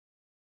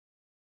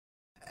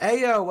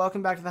Hey, yo,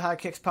 welcome back to the High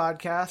Kicks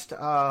podcast.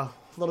 A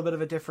little bit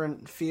of a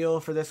different feel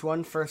for this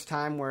one. First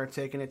time we're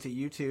taking it to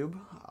YouTube,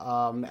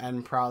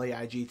 and probably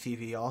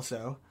IGTV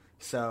also.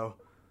 So,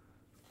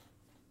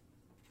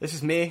 this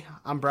is me.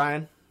 I'm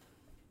Brian.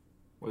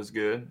 What's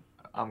good?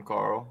 I'm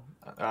Carl.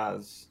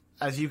 As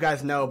you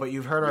guys know, but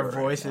you've heard our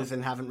voices right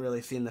and haven't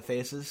really seen the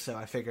faces, so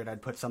I figured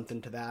I'd put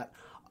something to that.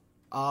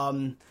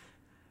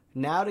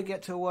 Now to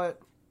get to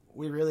what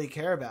we really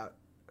care about.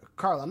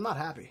 Carl, I'm not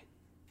happy.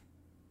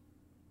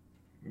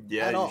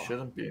 Yeah, At you all.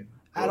 shouldn't be.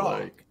 At all.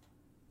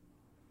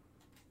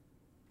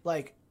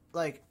 Like,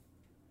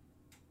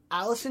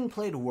 Allison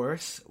played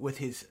worse with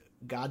his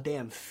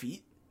goddamn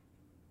feet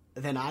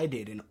than I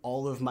did in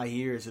all of my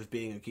years of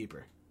being a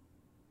keeper.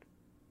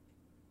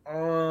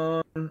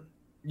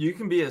 you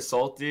can be as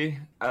salty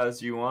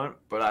as you want,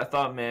 but I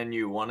thought Man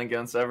U won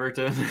against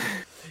Everton.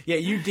 Yeah,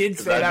 you did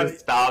say that. I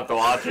just stopped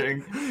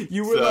watching.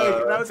 You were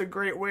like, that was a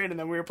great win, and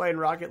then we were playing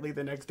Rocket League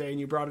the next day, and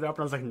you brought it up,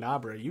 and I was like, nah,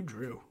 bro, you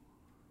drew.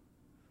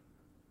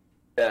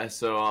 Yeah,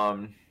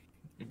 so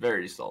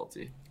very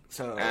salty.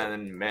 So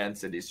And Man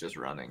City's just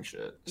running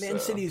shit. Man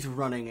City's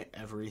running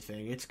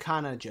everything. It's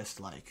kind of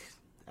just like,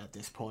 at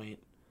this point,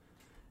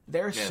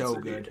 they're Man so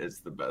City good. is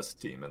the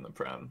best team in the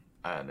Prem,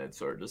 and it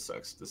sort of just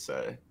sucks to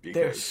say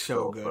because They're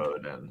so Phil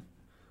good. Foden.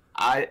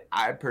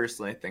 I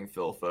personally think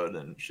Phil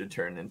Foden should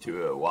turn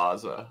into a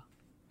Waza,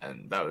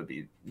 and that would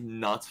be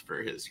nuts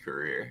for his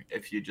career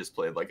if you just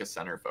played like a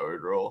center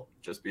forward role,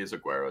 just because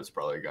Aguero's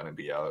probably going to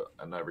be out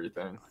and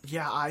everything.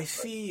 Yeah, I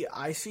see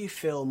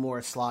Phil more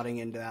slotting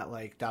into that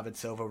like David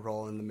Silva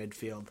role in the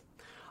midfield.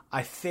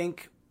 I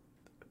think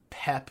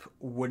Pep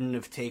wouldn't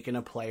have taken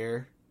a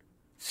player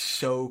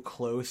so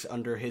close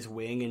under his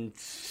wing and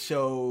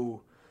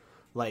so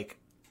like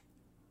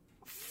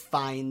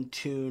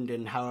fine-tuned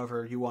and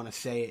however you want to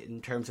say it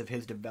in terms of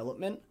his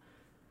development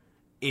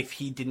if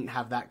he didn't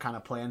have that kind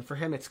of plan for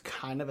him. It's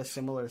kind of a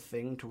similar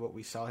thing to what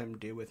we saw him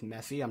do with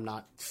Messi. I'm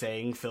not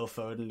saying Phil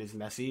Foden is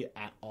Messi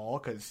at all,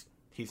 because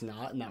he's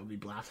not, and that would be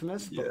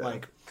blasphemous. Yeah. But,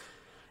 like,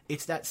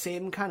 it's that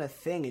same kind of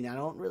thing, and I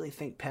don't really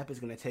think Pep is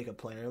going to take a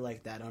player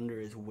like that under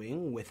his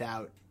wing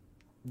without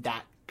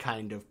that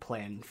kind of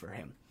plan for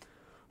him.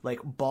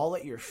 Like, ball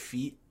at your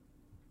feet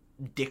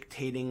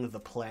dictating the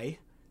play,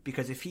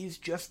 because if he's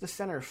just the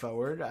center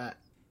forward...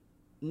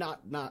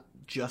 Not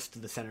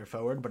just the center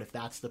forward, but if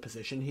that's the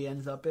position he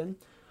ends up in,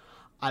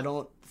 I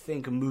don't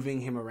think moving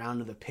him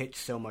around the pitch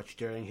so much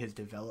during his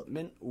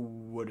development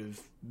would have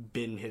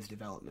been his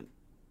development.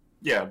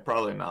 Yeah,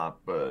 probably not,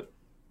 but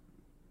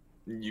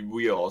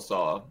we all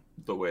saw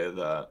the way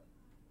that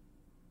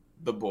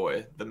the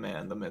boy, the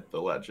man, the myth,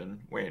 the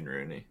legend, Wayne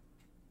Rooney,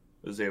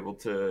 was able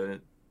to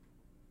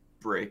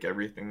break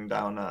everything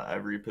down at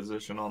every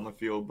position on the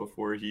field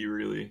before he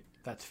really...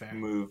 That's fair.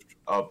 Moved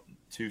up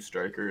to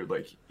striker.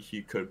 Like,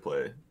 he could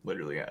play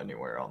literally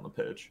anywhere on the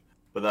pitch,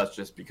 but that's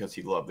just because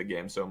he loved the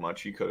game so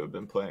much. He could have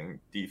been playing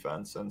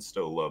defense and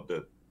still loved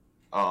it.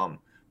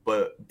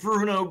 But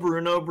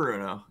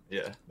Bruno,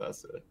 yeah,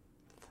 that's it.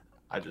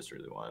 I just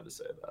really wanted to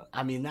say that.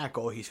 I mean, that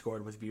goal he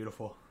scored was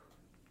beautiful.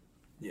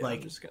 Yeah,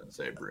 I'm just gonna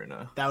say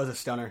Bruno. That was a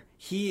stunner.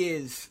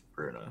 He's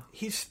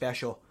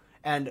special,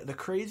 and the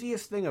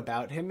craziest thing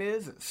about him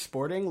is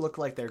Sporting look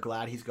like they're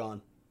glad he's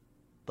gone.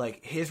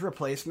 Like, his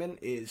replacement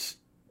is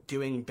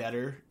doing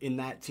better in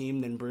that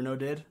team than Bruno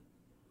did.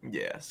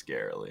 Yeah,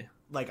 scarily.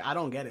 Like, I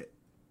don't get it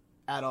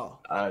at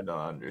all. I don't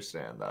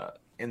understand that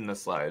in the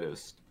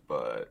slightest,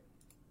 but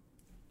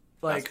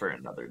that's for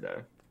another day.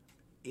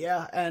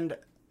 Yeah, and...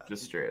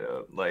 Just straight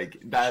up.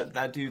 Like,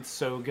 that dude's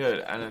so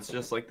good, and it's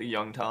just like the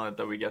young talent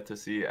that we get to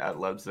see at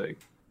Leipzig.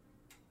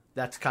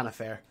 That's kind of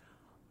fair.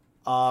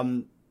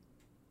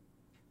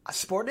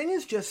 Sporting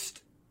is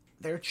just...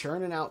 They're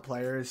churning out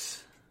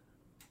players...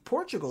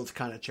 Portugal's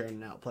kind of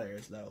churning out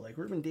players, though. Like,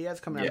 Ruben Diaz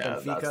coming out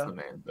of Benfica. Yeah, that's the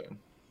main thing.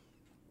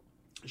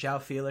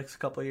 João Felix a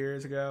couple of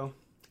years ago.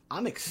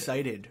 I'm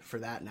excited for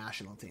that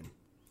national team.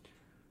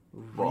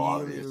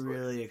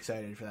 Really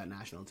excited for that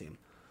national team.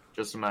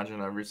 Just imagine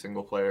every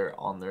single player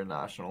on their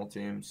national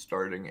team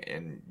starting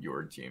in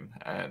your team,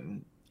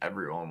 and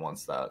everyone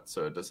wants that,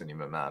 so it doesn't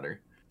even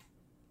matter.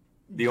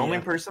 The only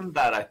person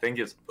that I think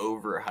is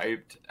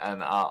overhyped,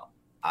 and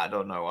I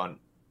don't know,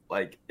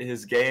 like,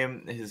 his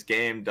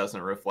game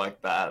doesn't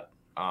reflect that.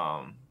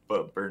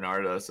 But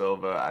Bernardo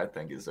Silva, I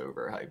think, is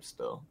overhyped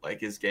still.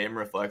 Like, his game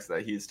reflects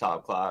that he's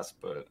top class,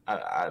 but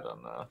I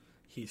don't know.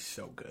 He's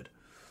so good.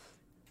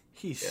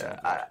 He's so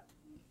good.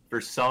 For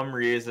some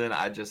reason,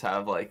 I just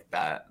have, like,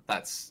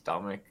 that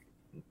stomach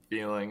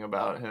feeling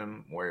about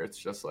him where it's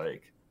just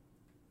like,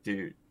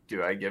 do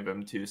I give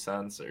him 2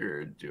 cents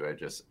or do I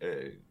just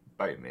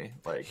bite me?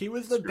 Like, he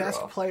was the best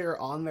player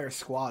on their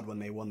squad when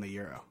they won the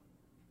Euro.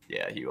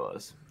 Yeah, he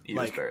was. He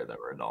was better than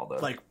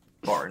Ronaldo. Like,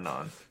 bar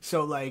none.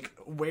 So, like,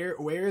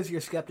 where is your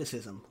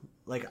skepticism?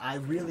 Like, I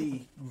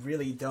really,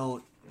 really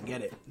don't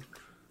get it.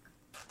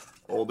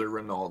 Older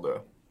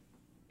Ronaldo.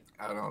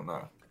 I don't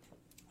know.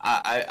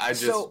 I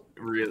just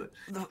really...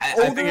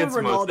 I think it's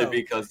Ronaldo, mostly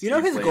because you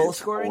know his goal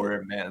scoring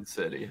for Man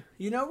City.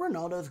 You know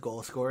Ronaldo's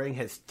goal scoring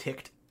has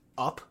ticked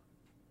up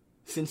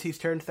since he's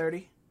turned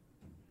 30?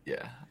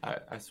 Yeah,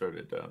 I sort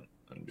of don't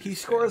understand. He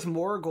scores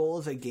more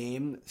goals a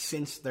game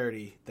since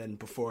 30 than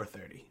before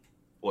 30.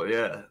 Well,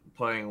 yeah,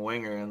 playing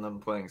winger and then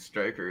playing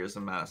striker is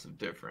a massive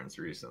difference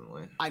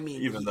recently. I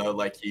mean, even though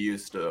like he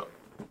used to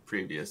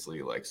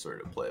previously like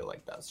sort of play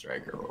like that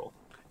striker role.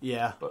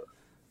 Yeah. But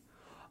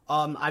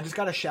I just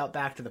got to shout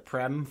back to the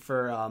Prem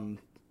for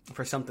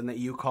something that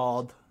you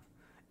called.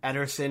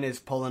 Ederson is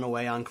pulling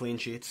away on clean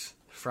sheets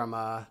from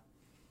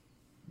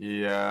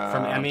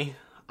Emmy.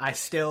 I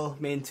still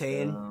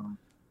maintain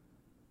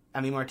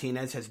Emmy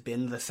Martinez has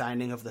been the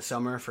signing of the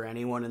summer for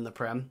anyone in the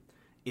Prem.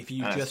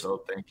 I still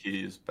think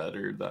he's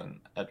better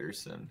than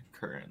Ederson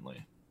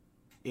currently.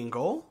 In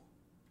goal?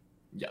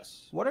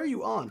 Yes. What are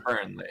you on?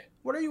 Currently.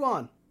 What are you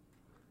on?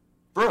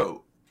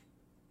 Bro.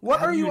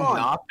 What are you on? Have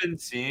you not been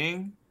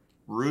seeing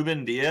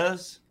Ruben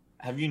Diaz?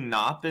 Have you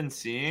not been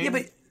seeing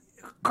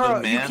Carl,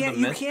 the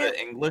man, the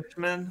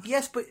Englishman?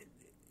 Yes, but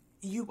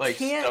you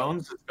can't...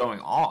 Stones is going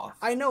off.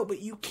 I know,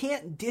 but you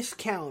can't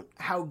discount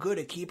how good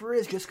a keeper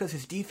is just because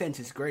his defense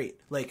is great.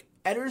 Like,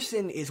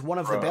 Ederson is one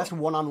of the best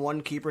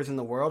one-on-one keepers in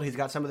the world. He's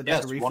got some of the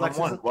best reflexes.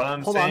 One-on-one. What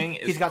I'm saying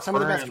is he's got some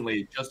of the best...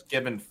 just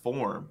given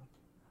form.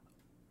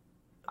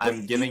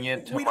 I'm giving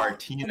it to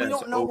Martinez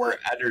over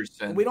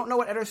Ederson. We don't know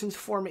what Ederson's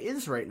form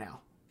is right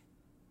now.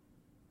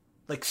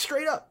 Like,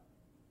 straight up.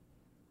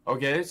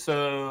 Okay,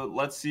 so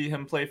let's see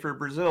him play for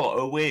Brazil.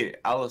 Oh,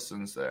 wait,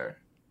 Alisson's there.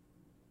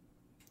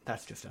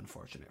 That's just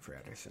unfortunate for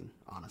Ederson,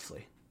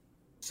 honestly.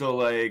 So,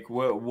 like,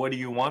 what do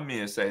you want me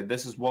to say?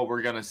 This is what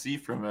we're going to see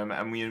from him,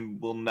 and we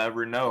will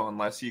never know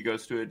unless he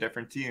goes to a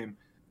different team.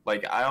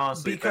 Like, I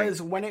honestly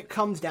Because when it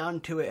comes down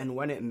to it and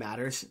when it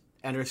matters,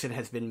 Ederson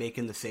has been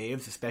making the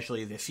saves,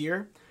 especially this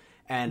year.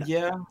 And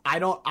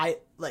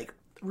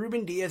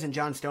Ruben Diaz and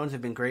John Stones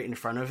have been great in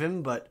front of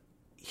him, but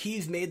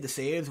he's made the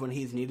saves when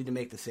he's needed to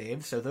make the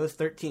saves. So those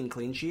 13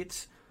 clean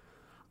sheets,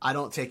 I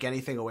don't take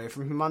anything away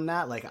from him on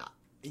that. Like,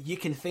 you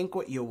can think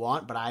what you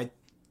want, but I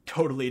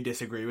totally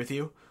disagree with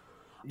you.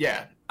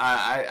 Yeah,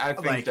 I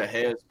think De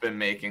Gea's been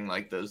making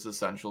like those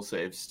essential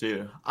saves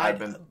too. I've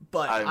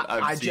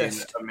seen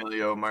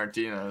Emilio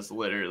Martinez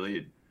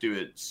literally do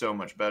it so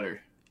much better.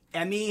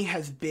 Emmy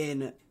has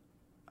been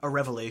a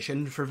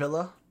revelation for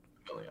Villa.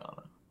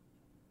 Emiliano,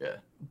 yeah.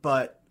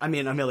 But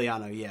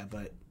Emiliano, yeah,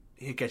 but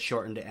it gets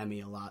shortened to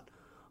Emmy a lot.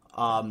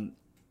 No,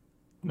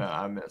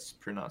 I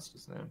mispronounced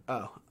his name.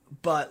 Oh,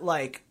 but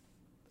like,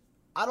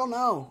 I don't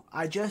know.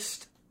 I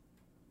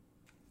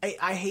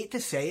hate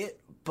to say it,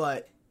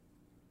 but.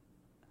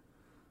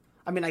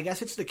 I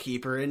guess it's the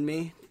keeper in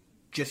me.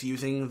 Just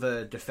using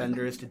the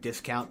defenders to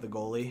discount the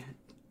goalie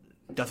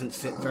doesn't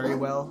sit very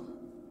well.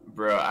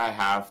 Bro, I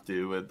have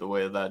to with the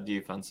way that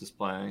defense is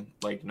playing.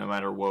 Like, no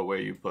matter what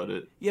way you put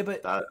it. Yeah,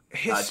 but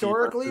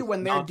historically,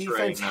 when their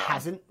defense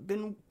hasn't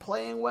been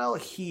playing well,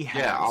 he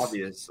has. Yeah,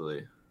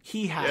 obviously.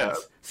 He has. Yeah,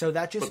 so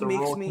that just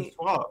makes me...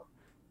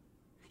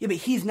 Yeah, but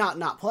he's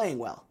not playing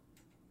well.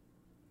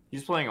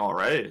 He's playing all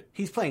right.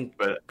 He's playing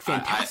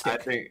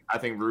fantastic. I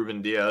think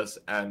Ruben Diaz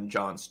and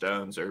John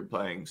Stones are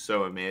playing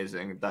so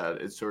amazing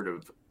that it's sort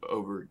of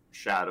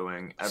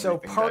overshadowing everything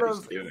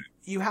he's doing.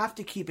 You have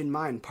to keep in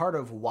mind, part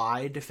of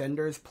why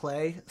defenders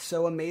play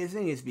so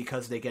amazing is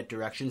because they get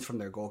directions from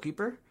their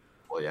goalkeeper.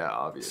 Well, yeah,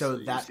 obviously. So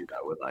you see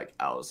that with like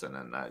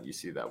Alisson and that. You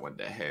see that when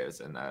De Gea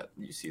is in that.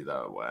 You see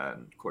that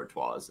when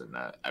Courtois is in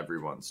that.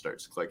 Everyone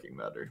starts clicking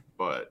better.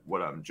 But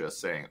what I'm just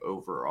saying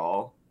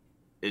overall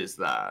is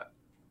that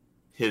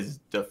his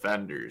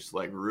defenders,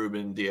 like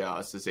Ruben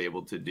Diaz, is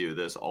able to do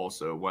this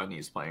also when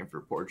he's playing for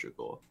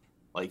Portugal.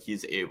 Like,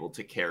 he's able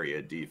to carry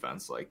a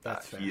defense like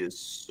that. He is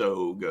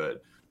so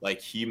good.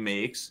 Like, he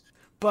makes...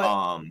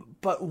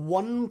 But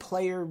one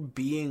player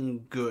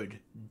being good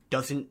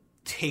doesn't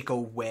take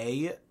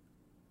away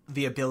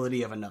the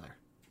ability of another.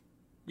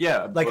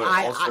 Yeah, like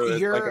it's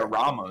like a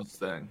Ramos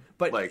thing.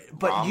 But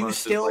you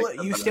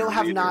still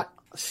have not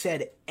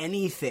said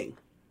anything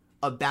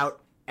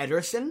about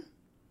Ederson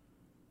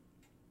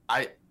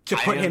to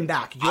put him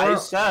back. I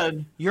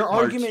said your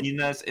argument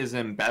Martinez is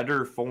in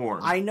better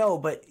form. I know,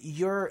 but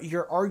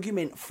your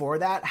argument for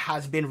that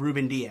has been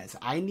Ruben Diaz.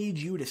 I need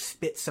you to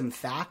spit some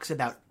facts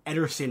about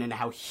Ederson and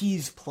how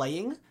he's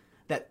playing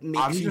that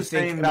makes you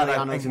think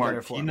Emiliano's in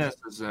better form. Martinez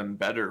is in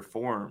better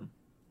form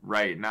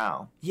right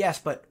now. Yes,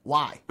 but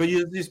why? But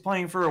he's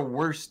playing for a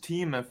worse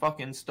team and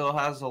fucking still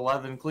has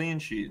 11 clean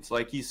sheets.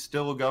 Like, he's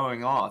still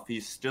going off.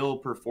 He's still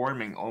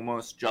performing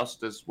almost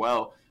just as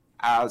well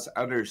as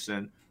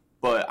Ederson.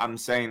 But I'm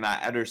saying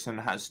that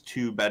Ederson has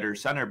two better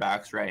center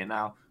backs right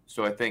now.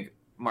 So I think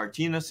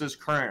Martinez's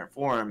current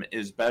form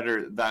is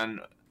better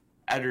than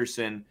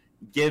Ederson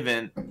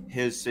given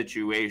his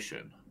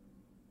situation.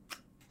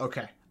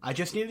 Okay. I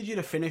just needed you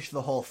to finish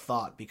the whole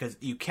thought because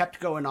you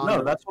kept going on.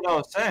 No, that's what I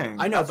was saying.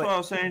 I know, that's what I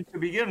was saying to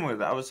begin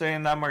with. I was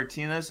saying that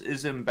Martinez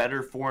is in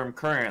better form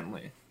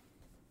currently.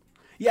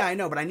 Yeah, I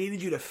know, but I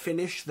needed you to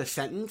finish the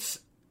sentence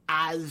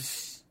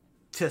as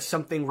to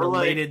something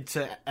related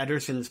to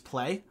Ederson's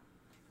play.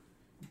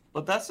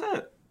 But that's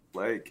it.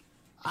 Like,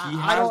 he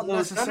has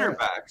those center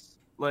backs.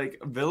 like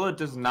Villa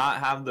does not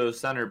have those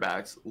center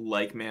backs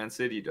like Man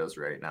City does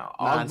right now.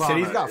 Man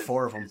City's got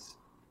 4 of them.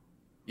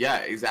 Yeah,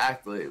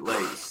 exactly.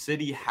 Like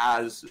City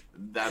has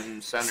them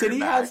center City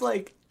backs. has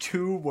like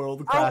 2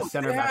 world-class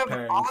center back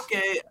pairings.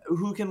 Ake,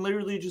 who can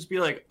literally just be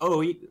like,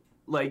 "Oh,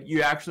 like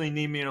you actually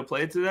need me to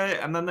play today,"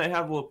 and then they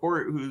have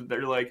Laporte, who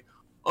they're like,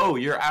 "Oh,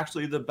 you're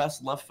actually the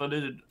best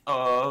left-footed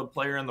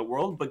player in the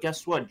world." But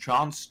guess what?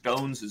 John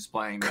Stones is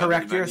playing.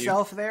 Correct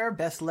yourself there.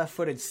 Best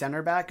left-footed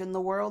center back in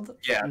the world.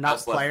 Yeah, not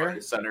best player.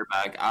 Left-footed center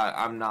back.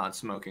 I'm not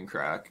smoking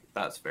crack.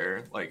 That's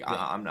fair. Like Yeah.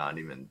 I'm not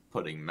even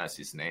putting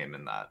Messi's name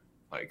in that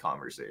like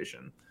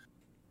conversation.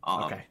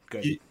 Okay,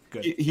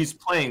 good. He's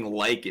playing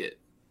like it,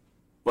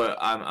 but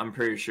I'm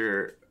pretty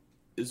sure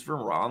is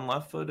Varane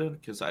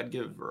left-footed? Because I'd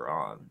give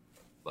Varane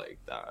like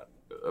that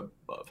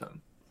above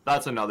him.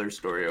 That's another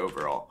story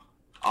overall.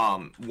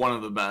 One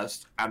of the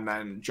best, and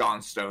then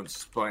John Stones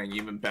is playing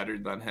even better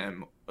than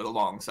him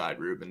alongside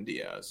Ruben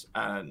Diaz,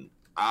 and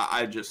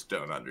I just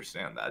don't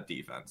understand that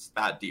defense.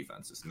 That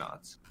defense is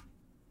nuts.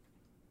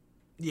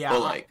 Yeah,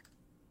 but like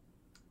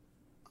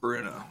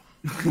Bruno.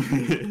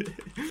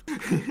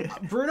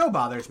 Bruno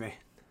bothers me.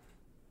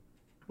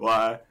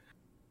 Why?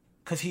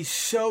 Because he's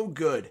so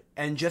good,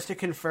 and just to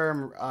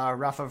confirm,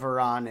 Rafa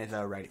Varane is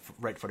a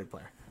right-footed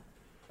player.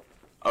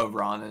 Oh,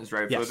 Ron is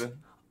right-footed?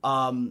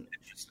 Yes.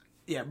 Interesting.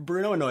 Yeah,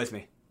 Bruno annoys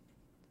me.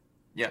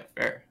 Yeah,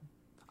 fair.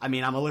 I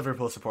mean, I'm a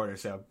Liverpool supporter,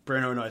 so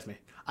Bruno annoys me.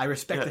 I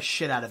respect the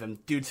shit out of him.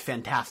 Dude's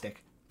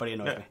fantastic, but he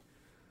annoys me.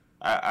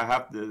 I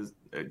have to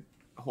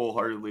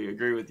wholeheartedly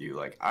agree with you.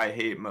 Like, I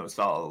hate Mo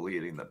Salah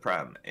leading the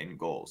Prem in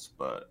goals,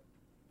 but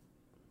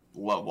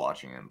love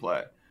watching him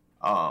play.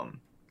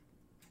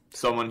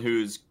 Someone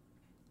who's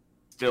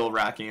still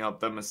racking up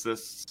them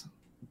assists,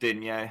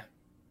 Digne.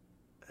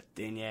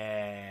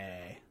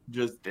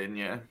 Just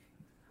Digne.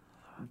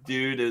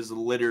 Dude is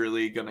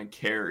literally going to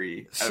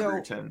carry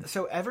Everton.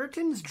 So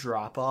Everton's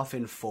drop-off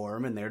in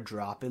form and their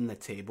drop in the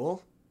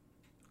table...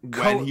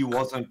 when he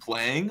wasn't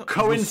playing?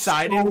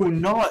 Coincided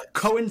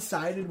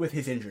with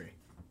his injury.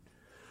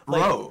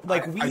 Bro,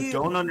 I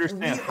don't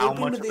understand how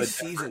much of this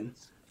season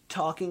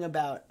talking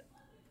about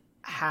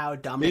how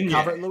Dominic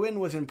Calvert-Lewin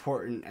was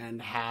important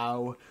and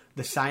how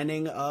the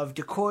signing of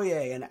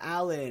Decoye and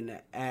Allen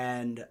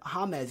and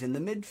James in the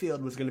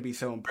midfield was going to be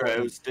so important.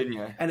 It was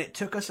Digne. And it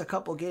took us a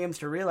couple games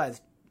to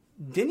realize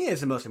Digne is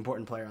the most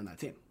important player on that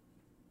team.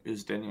 It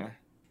was Digne.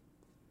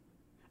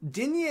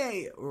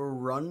 Digne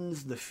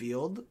runs the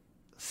field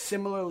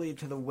similarly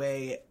to the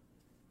way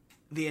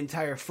the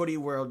entire footy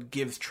world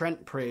gives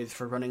Trent praise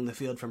for running the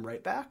field from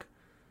right back,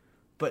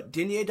 but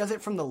Digne does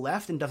it from the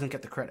left and doesn't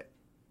get the credit.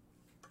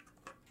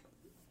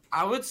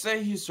 I would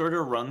say he sort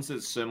of runs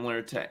it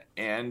similar to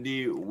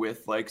Andy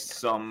with like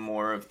some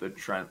more of the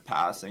Trent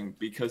passing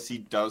because he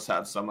does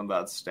have some of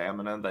that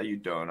stamina that you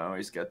don't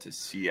always get to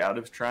see out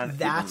of Trent.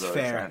 That's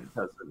fair. Trent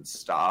doesn't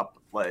stop.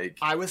 Like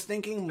I was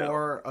thinking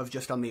more of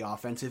just on the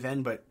offensive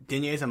end, but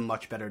Digne is a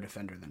much better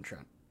defender than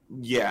Trent.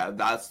 Yeah,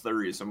 that's the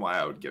reason why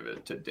I would give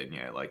it to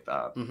Digne like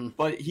that. Mm-hmm.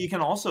 But he can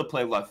also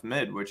play left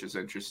mid, which is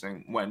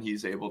interesting when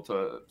he's able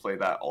to play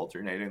that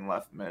alternating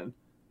left mid.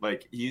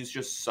 Like, he's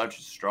just such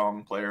a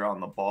strong player on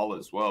the ball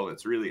as well.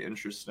 It's really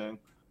interesting.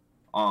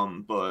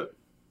 But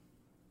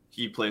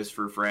he plays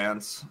for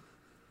France.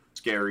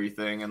 Scary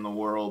thing in the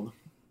world.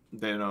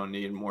 They don't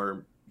need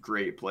more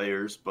great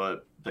players,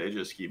 but they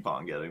just keep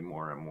on getting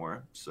more and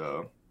more.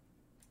 So,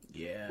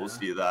 yeah, we'll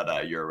see that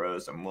at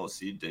Euros, and we'll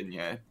see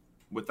Digne,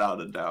 without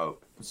a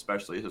doubt,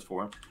 especially his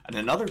form. And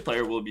another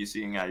player we'll be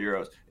seeing at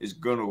Euros is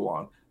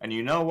Gundogan. And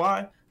you know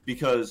why?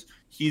 Because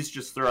he's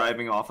just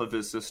thriving off of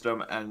his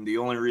system, and the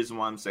only reason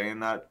why I'm saying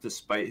that,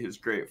 despite his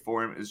great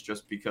form, is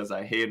just because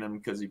I hate him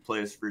because he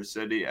plays for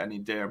City, and he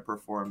didn't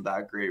perform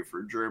that great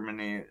for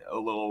Germany a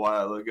little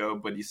while ago,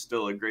 but he's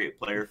still a great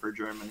player for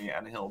Germany,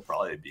 and he'll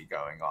probably be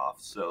going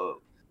off.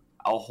 So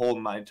I'll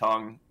hold my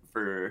tongue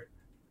for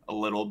a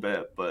little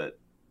bit, but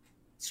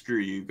screw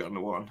you,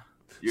 Gundogan.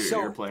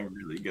 You're playing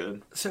really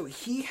good. So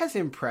he has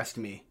impressed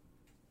me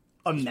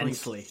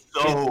immensely.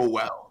 So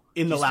well.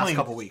 In the last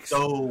couple weeks.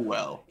 So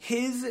well.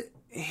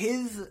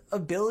 His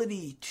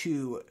ability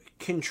to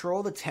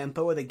control the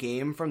tempo of the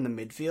game from the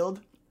midfield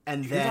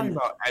and If you're talking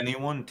about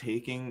anyone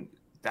taking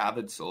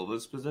David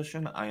Silva's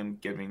position, I am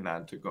giving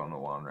that to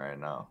Gundogan right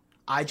now.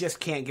 I just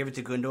can't give it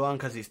to Gundogan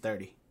because he's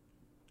 30.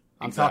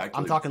 I'm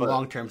talking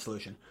long-term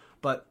solution.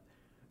 But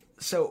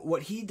so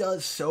what he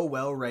does so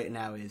well right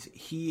now is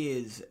he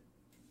is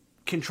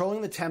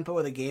controlling the tempo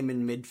of the game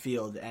in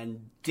midfield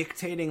and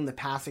dictating the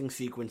passing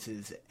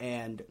sequences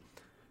and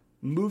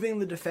moving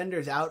the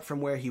defenders out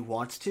from where he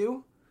wants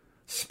to,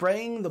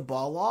 spraying the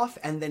ball off,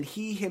 and then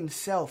he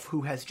himself,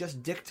 who has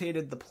just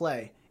dictated the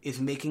play,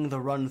 is making the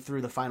run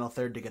through the final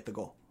third to get the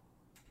goal.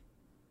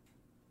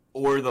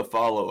 Or the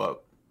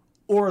follow-up.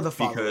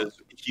 Because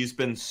he's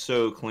been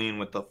so clean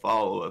with the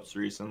follow-ups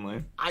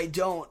recently. I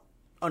don't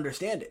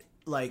understand it.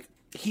 Like,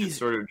 It's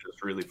sort of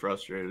just really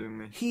frustrating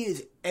me. He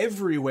is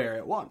everywhere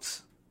at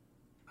once.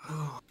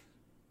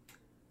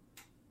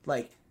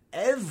 Like,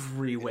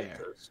 everywhere.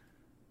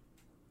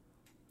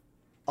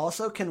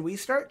 Also, can we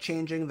start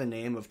changing the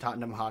name of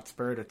Tottenham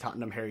Hotspur to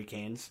Tottenham Harry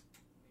Canes?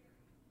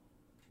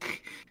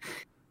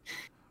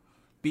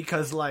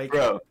 Because, like...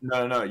 Bro,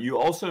 no. You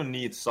also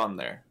need Son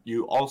there.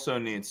 You also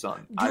need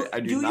Son. I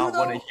do not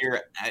want to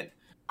hear...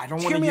 I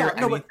don't want to hear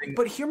anything... No,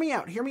 but hear me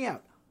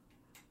out.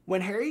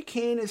 When Harry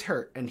Kane is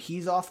hurt and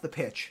he's off the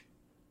pitch,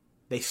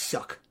 they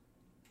suck.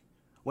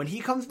 When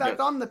he comes back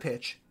on the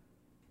pitch,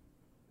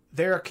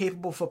 they're a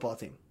capable football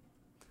team.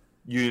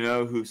 You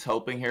know who's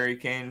helping Harry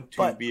Kane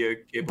to be a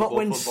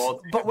capable football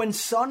team? But when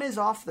Son is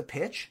off the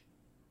pitch...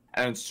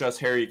 And it's just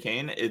Harry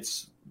Kane,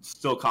 it's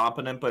still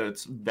competent, but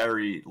it's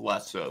very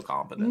less so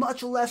competent.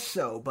 Much less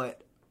so,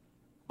 but...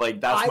 Like,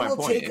 that's my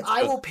point.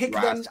 I will pick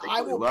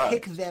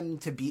them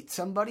to beat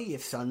somebody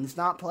if Son's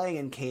not playing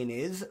and Kane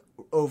is,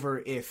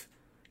 over if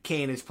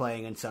Kane is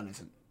playing and Son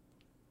isn't.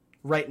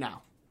 Right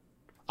now.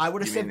 I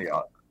would have said...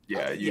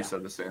 You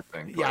said the same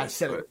thing twice. Yeah, I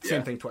said the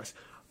same thing twice.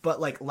 But,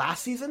 like,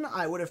 last season,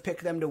 I would have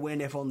picked them to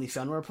win if only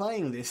Son were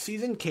playing. This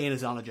season, Kane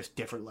is on a just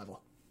different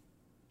level.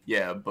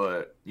 Yeah,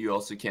 but you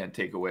also can't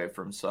take away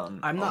from Son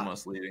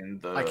almost leading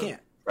the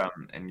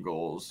Prem in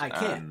goals. I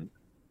can't.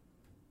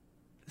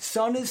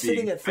 Son is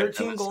sitting at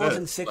 13 goals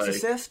and 6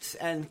 assists,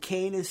 and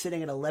Kane is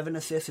sitting at 11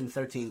 assists and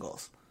 13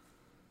 goals.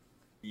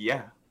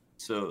 Yeah.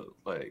 So,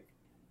 like...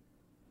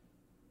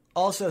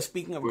 Also,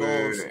 speaking of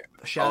goals,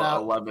 shout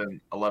out...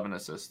 11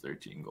 assists,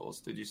 13 goals.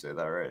 Did you say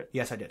that right?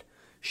 Yes, I did.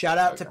 Shout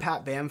out to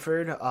Pat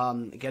Bamford,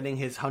 getting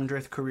his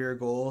 100th career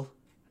goal.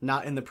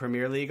 Not in the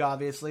Premier League,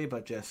 obviously,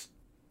 but just...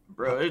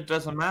 Bro, it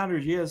doesn't matter.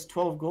 He has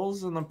 12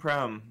 goals in the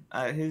Prem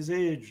at his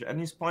age, and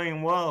he's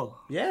playing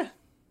well. Yeah.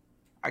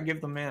 I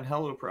give the man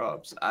hella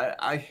props.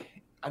 I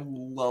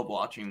love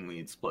watching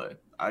Leeds play.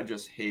 I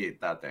just hate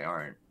that they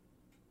aren't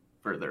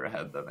further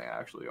ahead than they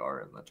actually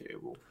are in the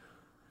table.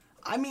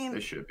 I mean...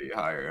 They should be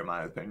higher, in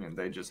my opinion.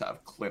 They just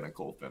have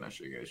clinical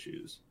finishing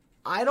issues.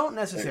 I don't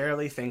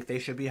necessarily think they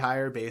should be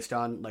higher based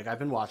on, like, I've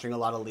been watching a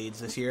lot of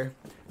Leeds this year.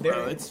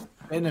 Bro, it's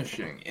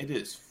finishing. It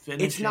is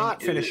finishing. It's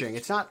not finishing.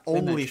 It's not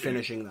only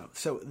finishing, though.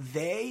 So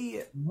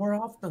they... More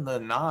often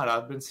than not,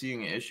 I've been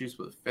seeing issues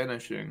with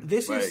finishing.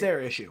 This is their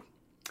issue.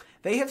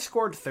 They have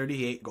scored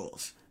 38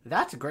 goals.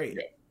 That's great.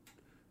 Yeah.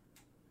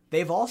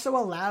 They've also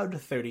allowed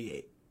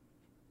 38.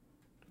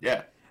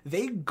 Yeah.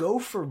 They go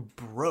for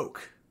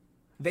broke.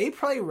 They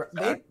play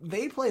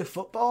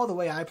football the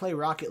way I play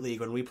Rocket League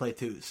when we play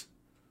twos.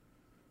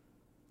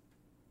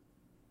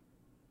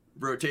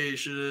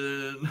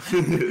 Rotation.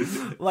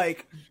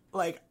 like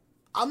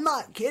I'm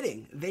not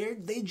kidding.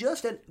 They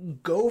just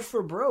go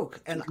for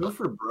broke and go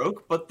for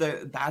broke, but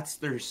that's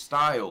their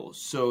style.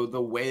 So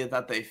the way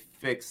that they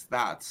fix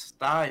that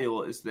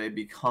style is they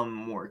become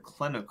more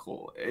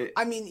clinical. They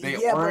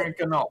aren't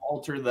gonna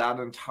alter that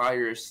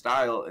entire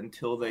style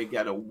until they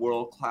get a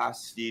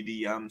world-class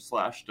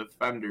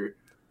CDM/defender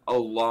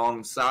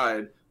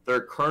alongside their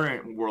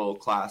current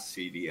world-class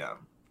CDM.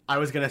 I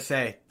was gonna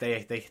say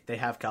they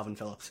have Calvin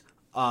Phillips.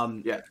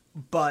 Yeah.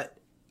 But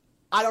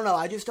I don't know.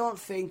 I just don't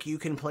think you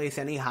can place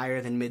any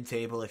higher than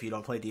mid-table if you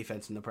don't play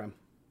defense in the Prem.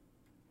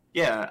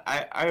 Yeah,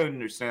 I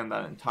understand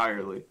that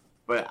entirely.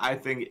 But I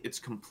think it's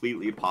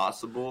completely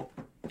possible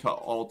to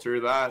alter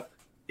that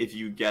if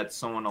you get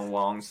someone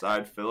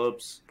alongside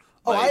Phillips.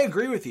 Oh, I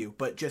agree with you.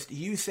 But just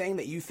you saying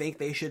that you think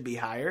they should be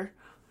higher,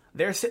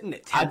 they're sitting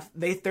at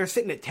 10th. They're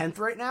sitting at 10th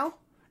right now.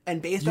 And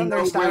based on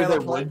their style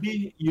of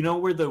play... You know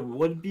where they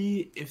would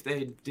be if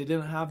they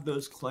didn't have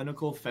those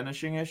clinical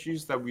finishing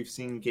issues that we've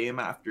seen game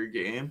after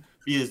game?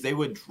 Because they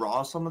would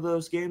draw some of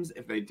those games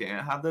if they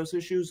didn't have those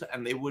issues,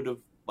 and they would have,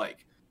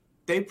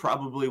 they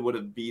probably would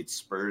have beat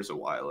Spurs a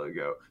while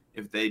ago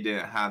if they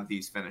didn't have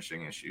these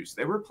finishing issues.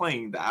 They were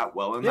playing that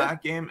well in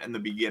that game in the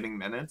beginning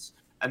minutes,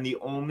 and the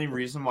only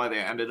reason why they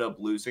ended up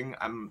losing,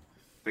 I'm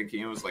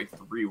thinking it was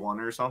 3-1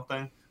 or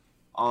something,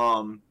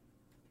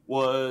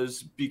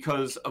 was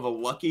because of a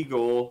lucky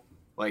goal,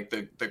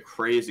 the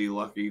crazy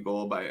lucky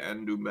goal by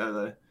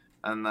Ndombele,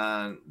 and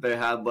then they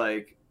had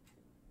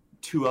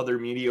 2 other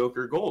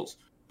mediocre goals.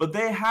 But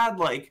they had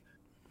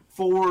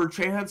 4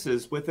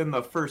 chances within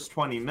the first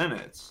 20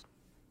 minutes.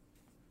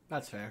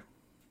 That's fair.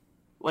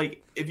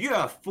 If you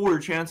have 4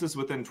 chances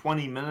within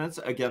 20 minutes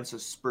against a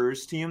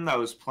Spurs team that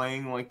was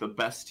playing the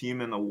best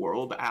team in the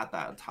world at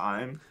that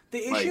time,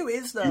 the issue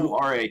is, though, you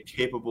are a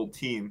capable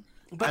team.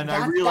 But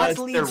I realize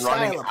they're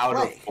running out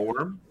of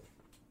form.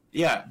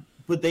 Yeah,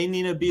 but they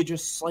need to be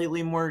just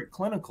slightly more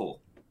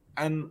clinical.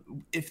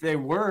 And if they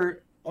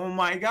were, oh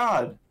my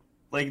god.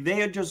 They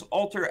had just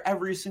alter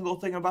every single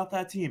thing about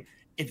that team.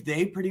 If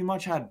they pretty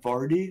much had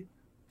Vardy,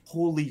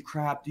 holy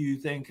crap, do you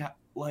think,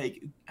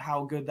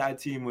 how good that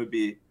team would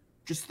be?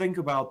 Just think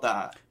about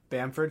that.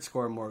 Bamford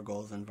scored more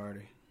goals than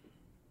Vardy.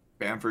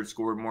 Bamford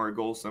scored more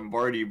goals than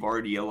Vardy.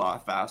 Vardy a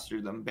lot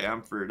faster than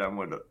Bamford and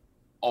would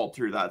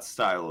alter that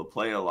style of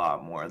play a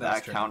lot more.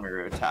 That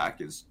counter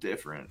attack is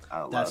different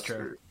at That's Leicester.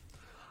 True.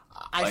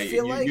 I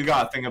feel you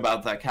got to think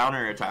about that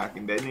counter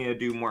attacking. They need to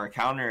do more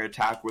counter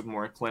attack with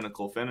more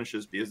clinical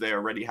finishes because they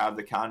already have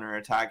the counter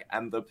attack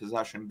and the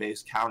possession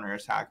based counter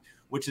attack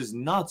which is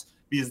nuts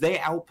because they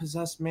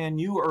outpossessed Man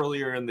U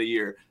earlier in the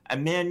year,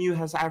 and Man U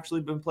has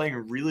actually been playing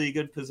really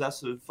good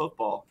possessive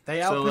football. They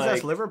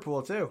outpossessed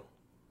Liverpool too.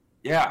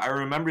 Yeah, I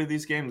remember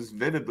these games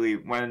vividly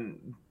when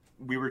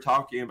we were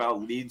talking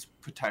about Leeds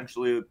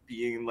potentially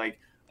being like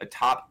a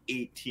top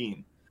 8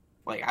 team.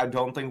 Like, I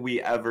don't think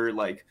we ever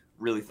like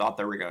really thought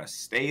they were gonna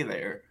stay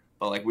there,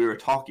 but like we were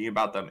talking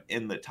about them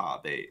in the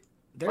top 8.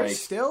 They're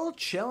still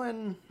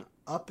chilling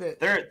up at.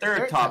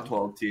 They're a top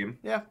 12 team.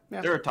 Yeah.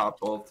 They're a top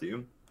 12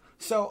 team.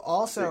 So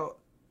also,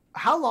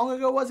 how long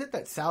ago was it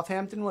that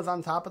Southampton was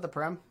on top of the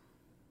Prem?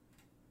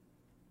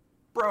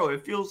 Bro,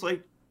 it feels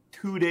like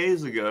 2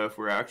 days ago, if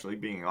we're actually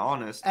being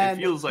honest. And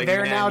it feels like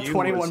they're now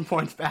 21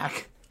 points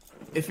back.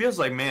 It feels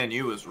like Man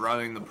U was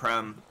running the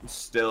Prem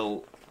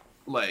still,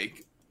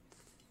 like,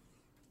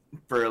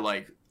 for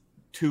like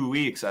 2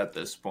 weeks at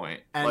this point.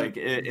 And like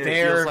it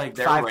feels like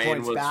their 5 reign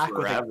points was back.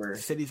 forever.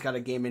 City's got a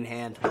game in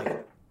hand.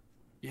 Like,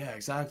 yeah,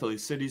 exactly.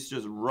 City's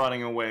just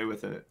running away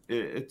with it.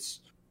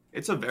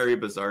 It's a very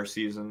bizarre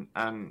season,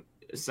 and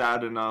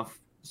sad enough,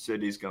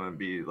 City's gonna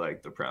be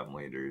like the Prem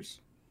leaders.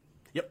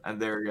 Yep. And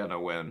they're gonna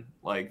win.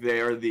 Like, they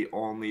are the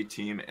only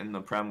team in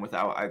the Prem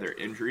without either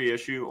injury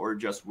issue or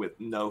just with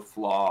no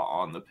flaw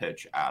on the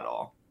pitch at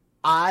all.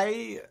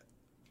 I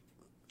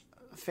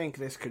think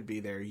this could be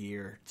their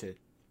year to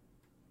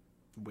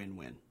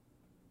win.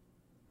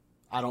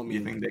 I don't mean...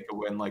 You think they could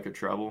win like a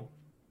treble?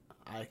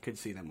 I could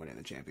see them winning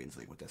the Champions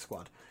League with this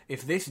squad.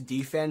 If this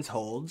defense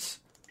holds...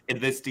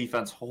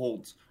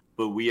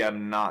 but we have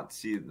not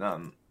seen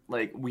them.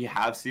 Like, we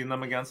have seen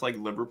them against, like,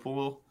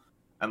 Liverpool,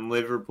 and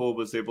Liverpool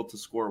was able to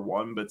score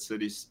 1, but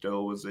City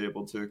still was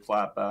able to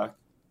clap back.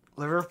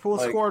 Liverpool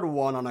scored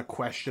 1 on a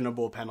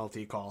questionable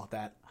penalty call.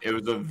 That it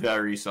was a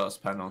very sus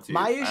penalty.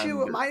 My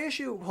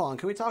issue. Hold on,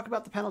 can we talk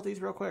about the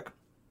penalties real quick?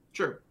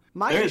 Sure.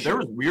 There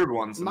was weird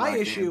ones. My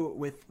issue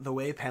with the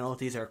way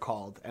penalties are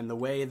called and the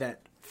way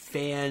that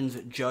fans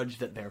judge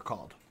that they're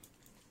called.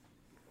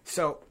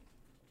 So,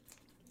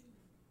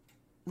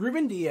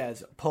 Ruben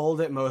Diaz pulled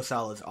at Mo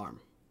Salah's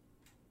arm.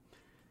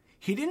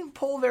 He didn't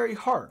pull very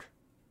hard,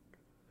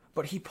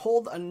 but he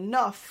pulled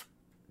enough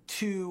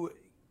to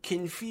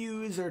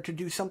confuse or to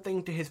do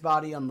something to his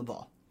body on the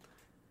ball.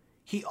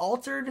 He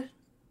altered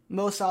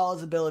Mo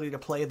Salah's ability to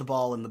play the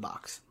ball in the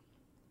box.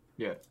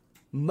 Yeah.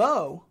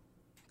 Mo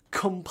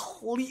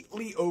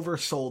completely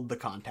oversold the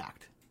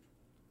contact.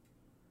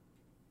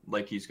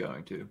 Like he's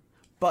going to.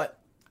 But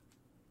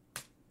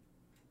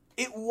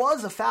it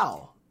was a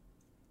foul,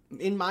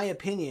 in my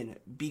opinion,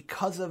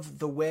 because of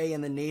the way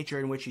and the nature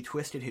in which he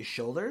twisted his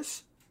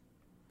shoulders.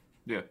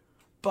 Yeah.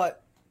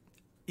 But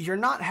you're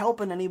not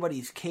helping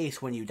anybody's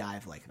case when you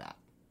dive like that.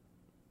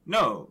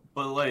 No,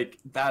 but like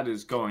that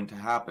is going to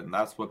happen.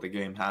 That's what the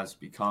game has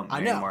become.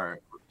 I know. Neymar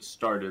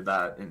started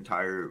that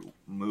entire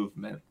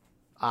movement.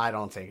 I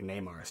don't think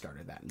Neymar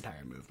started that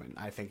entire movement.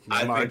 I think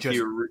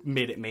Neymar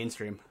made it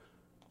mainstream.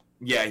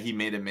 Yeah, he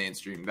made it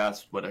mainstream.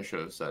 That's what I should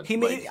have said.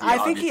 I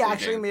think he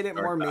actually made it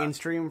more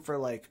mainstream for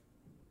like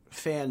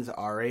fans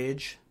our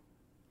age.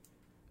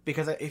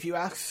 Because if you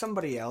ask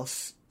somebody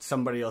else,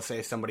 somebody will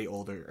say somebody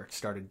older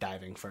started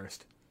diving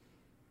first.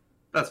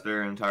 That's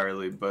fair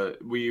entirely,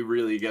 but we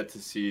really get to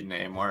see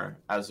Neymar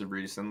as of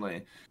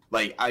recently.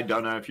 Like, I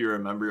don't know if you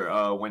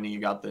remember when he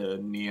got the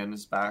knee in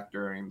his back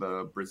during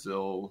the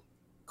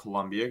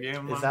Brazil-Colombia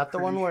game. Is that the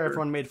one where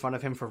everyone made fun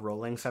of him for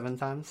rolling 7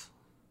 times?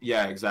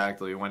 Yeah,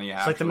 exactly. When he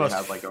actually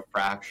had like a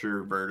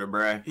fractured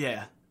vertebrae.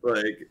 Yeah.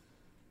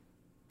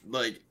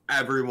 Like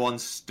everyone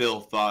still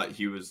thought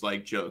he was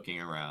like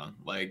joking around.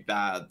 Like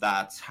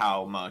that's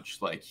how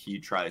much like he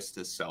tries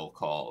to sell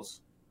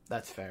calls.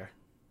 That's fair.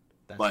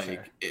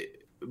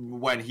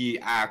 When he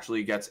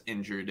actually gets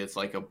injured, it's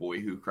like a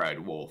boy who cried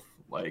wolf.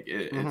 Like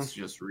it's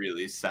just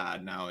really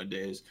sad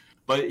nowadays.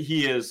 But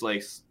he is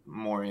like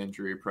more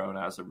injury prone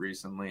as of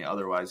recently.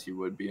 Otherwise, he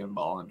would be in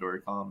Ballon d'Or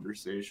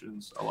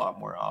conversations a lot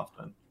more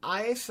often.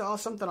 I saw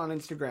something on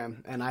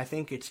Instagram, and I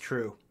think it's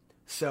true.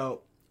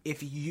 So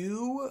if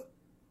you,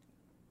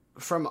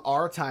 from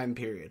our time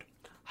period,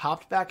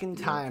 hopped back in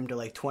time to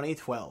like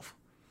 2012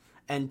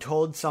 and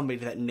told somebody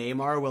that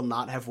Neymar will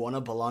not have won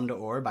a Ballon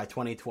d'Or by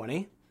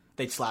 2020,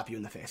 they'd slap you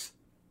in the face.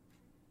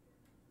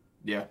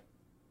 Yeah.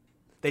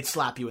 They'd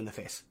slap you in the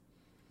face.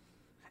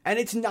 And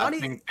it's not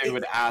even... I think they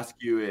would ask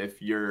you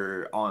if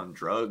you're on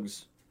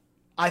drugs.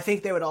 I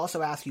think they would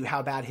also ask you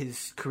how bad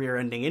his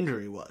career-ending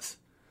injury was.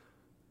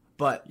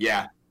 But...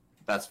 Yeah,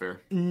 that's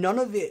fair. None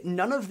of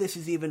this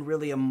is even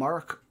really a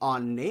mark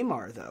on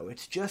Neymar, though.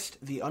 It's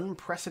just the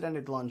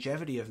unprecedented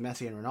longevity of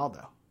Messi and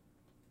Ronaldo.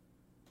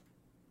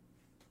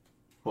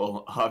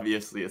 Well,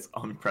 obviously it's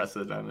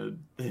unprecedented.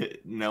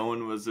 No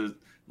one was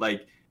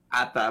like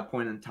at that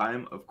point in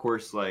time. Of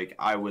course, like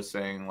I was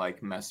saying,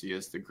 like Messi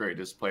is the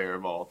greatest player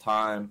of all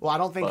time. Well, I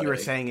don't think you were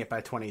saying it by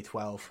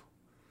 2012.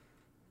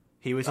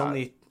 He was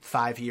only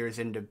 5 years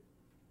into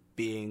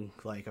being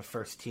like a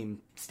first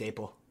team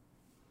staple.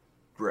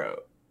 Bro.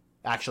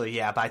 Actually,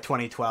 yeah, by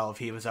 2012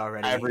 he was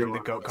already in the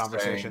GOAT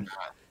conversation.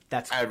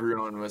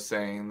 Everyone was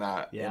saying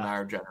that in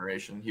our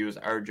generation. He was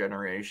our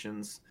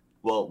generation's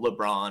well,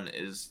 LeBron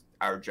is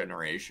our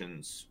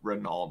generation's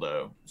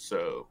Ronaldo,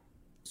 so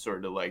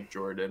sort of like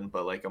Jordan,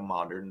 but like a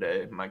modern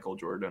day Michael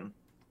Jordan.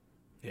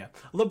 Yeah,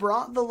 the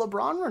LeBron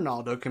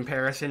Ronaldo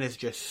comparison is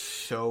just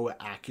so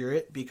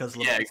accurate because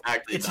yeah,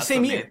 exactly. It's That's the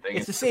same the year. Thing.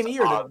 It's the same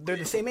year. They're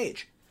the same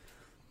age,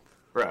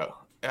 bro.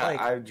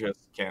 Like, I just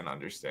can't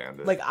understand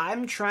it. Like,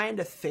 I'm trying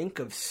to think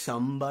of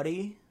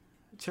somebody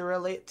to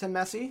relate to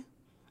Messi,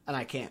 and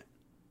I can't.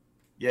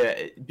 Yeah,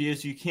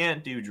 because you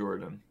can't do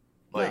Jordan.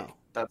 Like, no.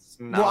 That's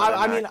not.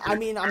 Well, I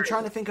mean, I'm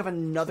trying to think of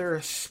another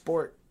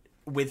sport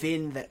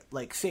within that,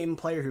 like, same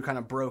player who kind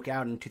of broke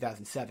out in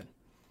 2007.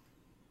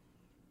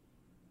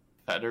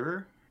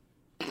 Federer?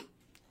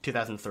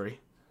 2003.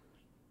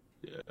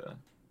 Yeah.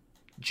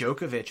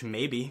 Djokovic,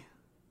 maybe.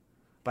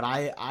 But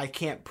I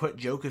can't put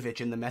Djokovic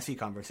in the Messi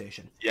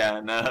conversation. Yeah,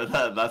 no,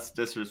 that's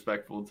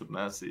disrespectful to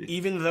Messi.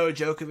 Even though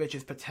Djokovic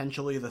is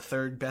potentially the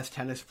third best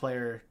tennis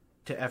player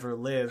to ever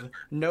live,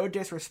 no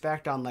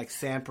disrespect on, like,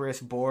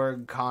 Sampras,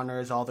 Borg,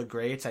 Connors, all the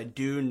greats. I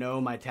do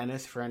know my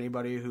tennis for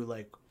anybody who,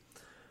 like,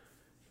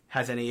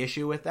 has any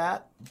issue with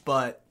that.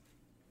 But,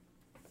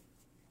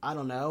 I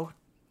don't know.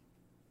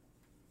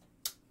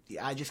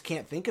 I just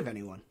can't think of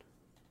anyone.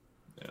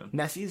 Yeah.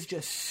 Messi's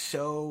just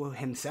so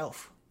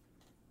himself.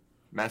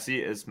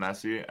 Messi is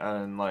Messi,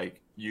 and,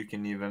 like, you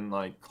can even,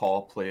 like,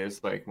 call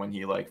plays, like, when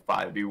he, like,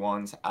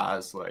 5v1s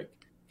as, like,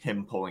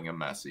 him pulling a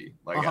Messi,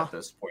 like, at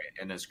this point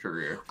in his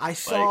career. I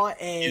saw like,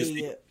 he's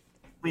the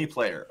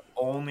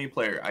only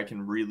player I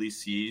can really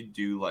see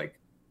do, like,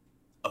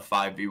 a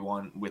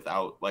 5v1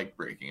 without, like,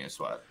 breaking a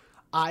sweat.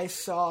 I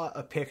saw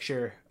a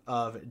picture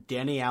of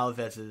Dani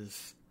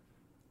Alves's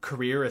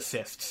career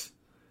assists,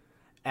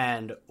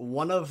 and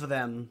one of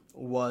them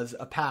was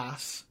a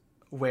pass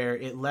where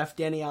it left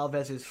Dani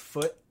Alves's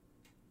foot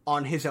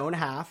on his own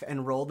half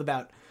and rolled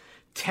about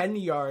 10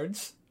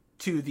 yards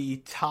to the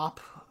top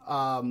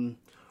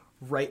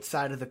right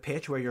side of the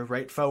pitch where your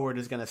right forward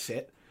is going to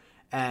sit.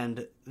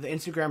 And the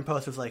Instagram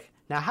post was like,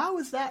 now how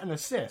is that an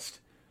assist?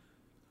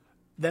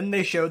 Then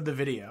they showed the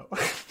video.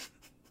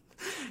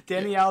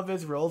 Dani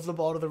Alves rolls the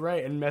ball to the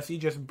right and Messi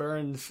just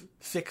burns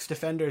 6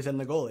 defenders and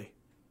the goalie.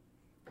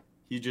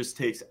 He just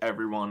takes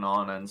everyone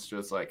on and it's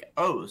just like,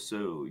 oh,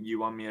 so you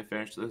want me to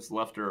finish this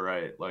left or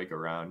right, like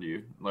around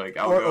you, like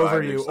I'll or go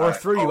over you, or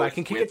through you. I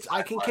can kick it.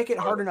 I can kick it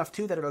hard foot. enough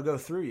too that it'll go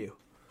through you.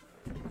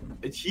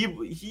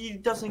 He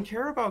doesn't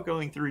care about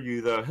going through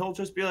you though. He'll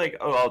just be like,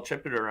 oh, I'll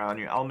chip it around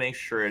you. I'll make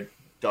sure it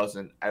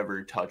doesn't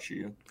ever touch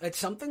you. It's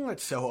something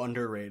that's so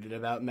underrated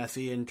about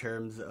Messi in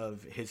terms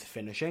of his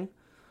finishing,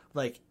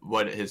 like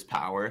what his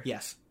power.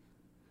 Yes.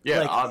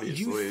 Yeah, like,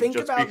 obviously, you think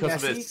just about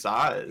because Messi, of his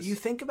size. You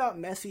think about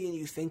Messi and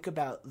you think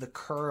about the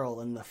curl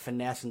and the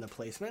finesse and the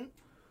placement.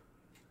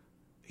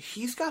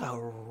 He's got a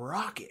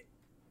rocket.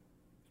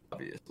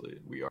 Obviously,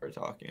 we are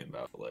talking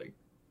about, like,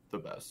 the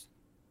best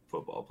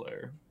football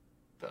player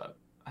that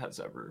has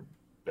ever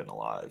been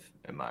alive,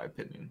 in my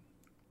opinion.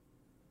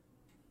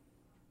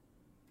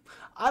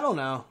 I don't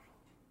know.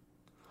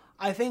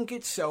 I think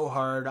it's so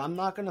hard. I'm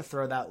not going to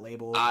throw that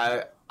label.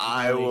 I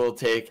will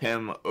take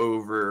him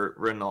over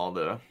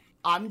Ronaldo.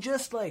 I'm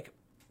just I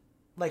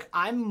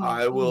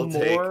will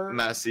take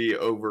Messi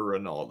over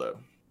Ronaldo.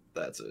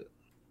 That's it.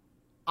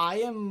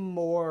 I am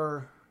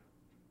more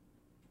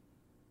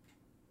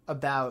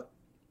about,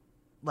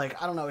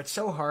 like, I don't know, it's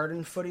so hard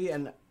in footy,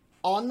 and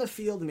on the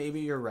field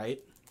maybe you're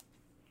right.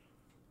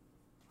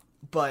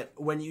 But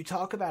when you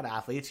talk about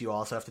athletes, you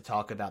also have to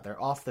talk about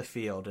their off the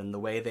field and the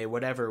way they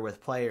whatever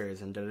with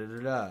players and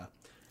da-da-da-da.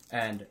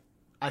 And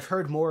I've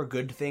heard more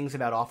good things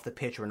about off the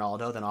pitch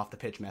Ronaldo than off the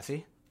pitch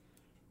Messi.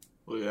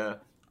 Well, yeah.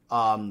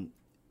 I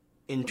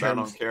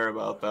don't care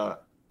about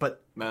that.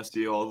 But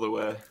Messi all the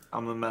way.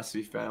 I'm a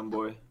Messi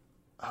fanboy.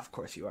 Of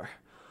course you are.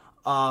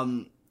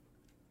 I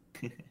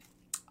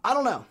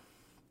don't know.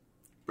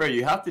 Bro,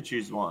 you have to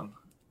choose one.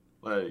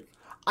 Like,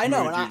 I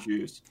know. Who would you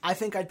choose? I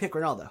think I'd pick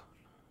Ronaldo.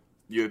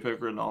 You would pick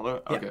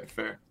Ronaldo? Yeah. Okay,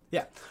 fair.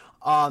 Yeah.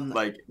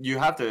 Like, you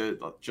have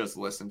to just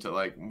listen to,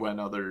 like, when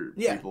other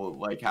people,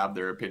 like, have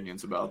their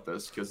opinions about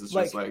this, because it's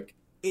just, like...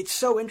 It's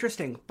so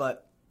interesting,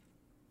 but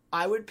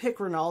I would pick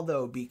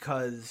Ronaldo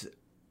because,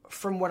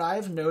 from what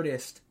I've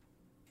noticed,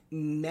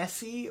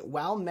 Messi,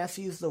 while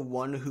Messi's the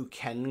one who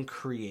can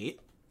create...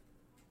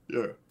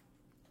 Yeah.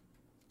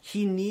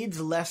 He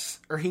needs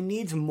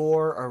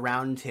more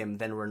around him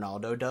than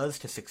Ronaldo does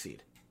to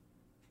succeed.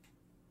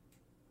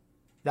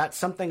 That's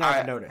something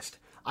I've noticed.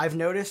 I've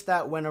noticed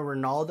that when a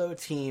Ronaldo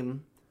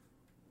team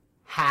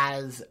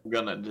has... I'm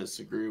gonna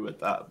disagree with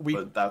that,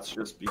 but that's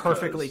just because...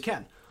 Perfectly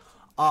can.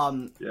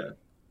 Yeah.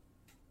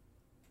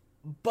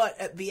 But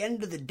at the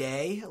end of the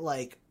day,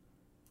 like,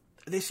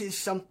 this is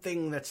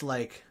something that's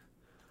like...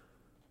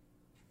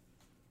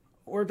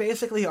 We're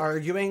basically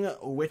arguing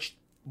which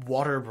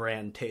water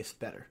brand tastes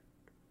better.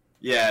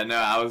 Yeah, no,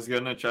 I was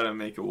gonna try to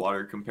make a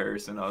water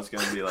comparison. I was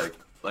gonna be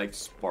like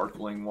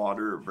sparkling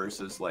water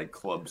versus like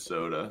club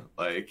soda.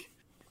 Like,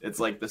 it's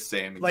like the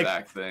same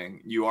exact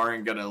thing. You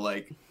aren't gonna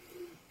like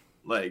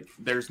Like,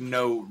 there's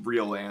no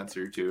real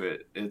answer to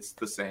it. It's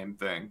the same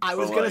thing. I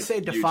was going to say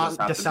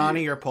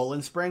Dasani or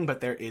Poland Spring, but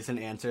there is an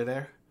answer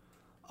there.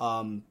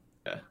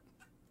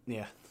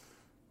 Yeah.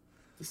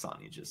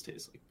 Dasani just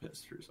tastes like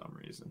piss for some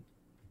reason.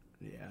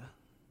 Yeah.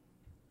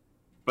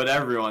 But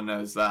everyone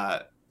knows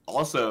that.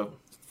 Also,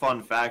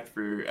 fun fact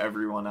for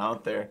everyone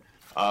out there,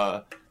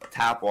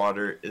 tap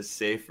water is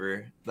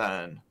safer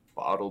than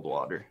bottled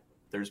water.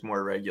 There's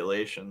more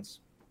regulations.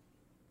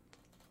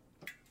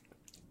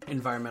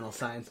 Environmental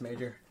science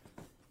major.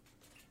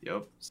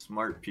 Yep,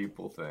 smart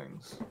people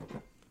things.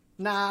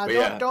 Nah,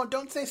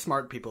 don't say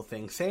smart people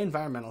things. Say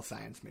environmental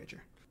science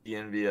major.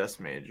 ENVS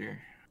major.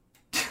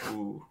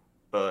 Ooh,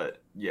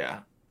 but yeah,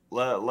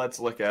 let's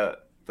look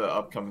at the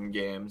upcoming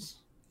games.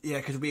 Yeah,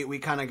 because we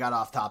kind of got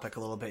off topic a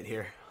little bit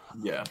here.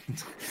 Yeah,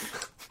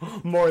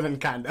 more than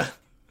kinda.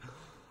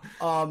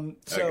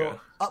 Okay.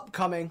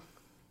 Upcoming.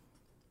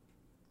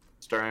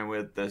 Starting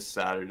with this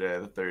Saturday,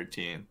 the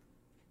 13th.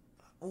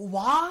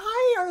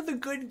 Why are the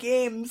good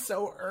games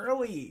so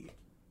early?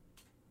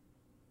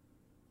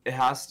 It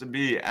has to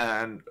be,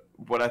 and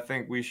what I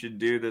think we should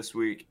do this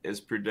week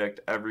is predict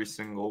every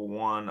single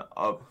one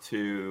up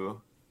to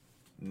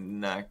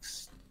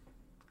next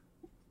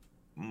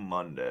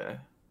Monday.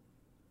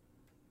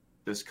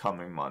 This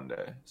coming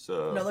Monday.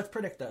 So no, let's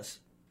predict those.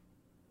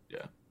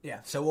 Yeah. Yeah,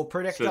 so we'll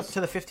predict up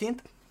to the 15th?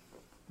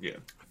 Yeah.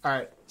 All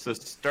right. So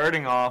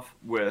starting off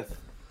with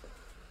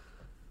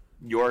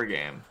your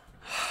game.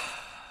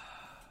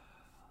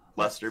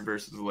 Leicester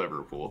versus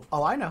Liverpool.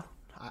 Oh, I know.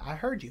 I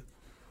heard you.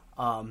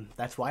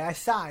 That's why I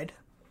sighed.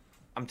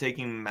 I'm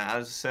taking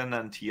Madison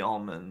and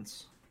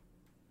Tielemans.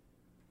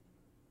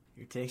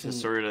 You're taking... To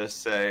sort of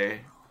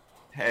say,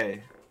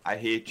 hey, I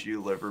hate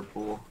you,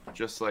 Liverpool.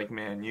 Just like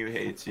Man U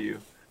hates you.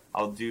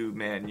 I'll do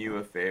Man U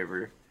a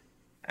favor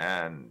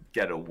and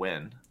get a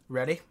win.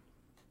 Ready?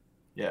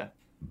 Yeah.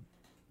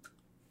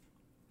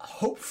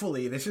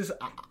 Hopefully,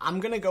 I'm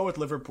going to go with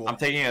Liverpool. I'm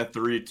taking a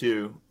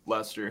 3-2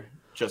 Leicester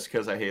just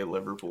because I hate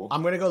Liverpool.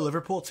 I'm going to go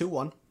Liverpool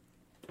 2-1.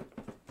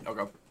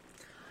 Okay.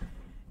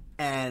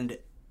 And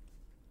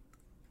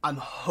I'm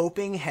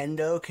hoping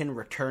Hendo can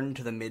return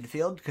to the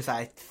midfield because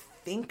I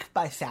think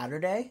by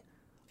Saturday,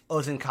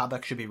 Ozan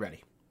Kabak should be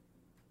ready.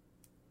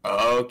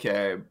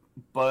 Okay,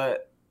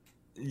 but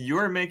you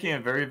were making a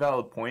very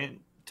valid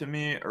point to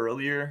me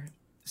earlier,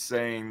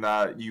 saying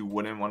that you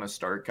wouldn't want to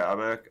start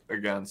Kabak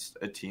against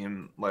a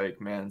team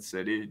like Man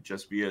City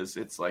just because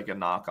it's like a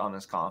knock on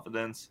his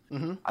confidence.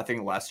 Mm-hmm. I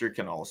think Leicester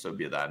can also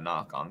be that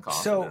knock on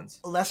confidence.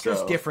 So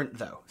Leicester's different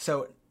though.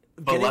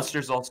 But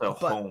Leicester's also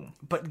home.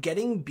 But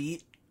getting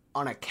beat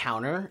on a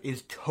counter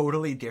is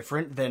totally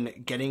different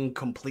than getting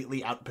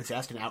completely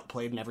outpossessed and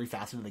outplayed in every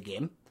facet of the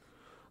game.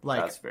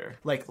 That's fair.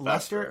 Like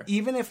Leicester,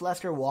 even if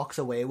Leicester walks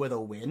away with a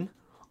win,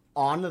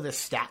 on the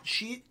stat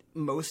sheet,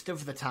 most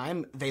of the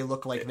time they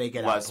look like they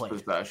get outplayed.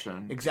 Less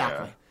possession.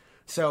 Exactly. Yeah.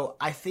 So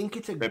I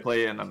think they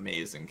play an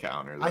amazing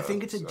counter. Though, I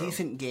think it's a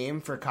decent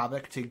game for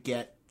Kabak to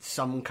get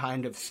some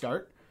kind of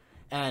start,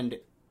 and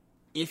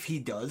if he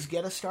does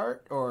get a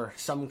start or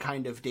some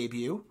kind of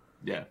debut,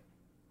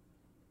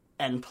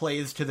 and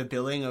plays to the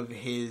billing of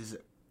his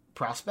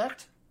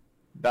prospect.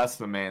 That's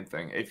the main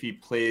thing. If he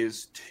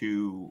plays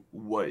to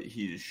what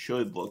he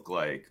should look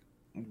like,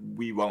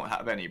 we won't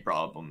have any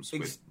problems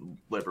with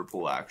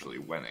Liverpool actually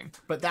winning.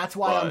 But that's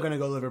why I'm going to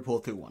go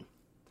Liverpool 2-1.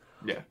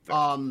 Yeah.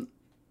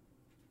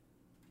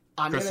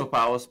 Crystal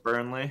Palace,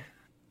 Burnley.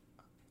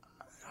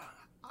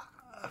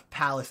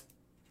 Palace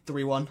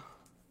 3-1.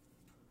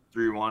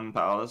 3-1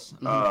 Palace.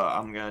 Mm-hmm.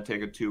 I'm going to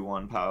take a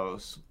 2-1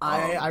 Palace.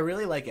 I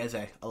really like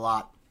Eze a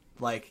lot.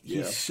 Like,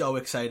 he's so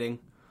exciting.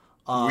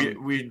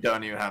 We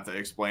don't even have to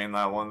explain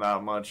that one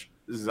that much.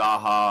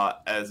 Zaha,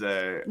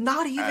 Eze.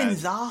 Not even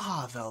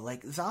Zaha, though.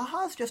 Like,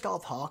 Zaha's just all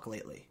talk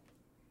lately.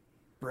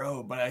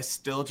 Bro, but I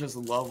still just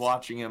love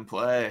watching him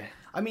play.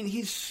 I mean,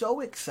 he's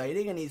so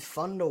exciting and he's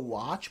fun to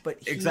watch,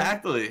 but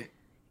Exactly.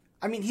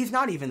 I mean, he's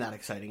not even that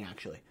exciting,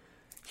 actually.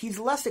 He's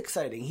less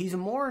exciting. He's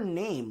more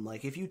name.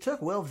 Like, if you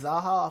took Will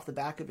Zaha off the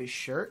back of his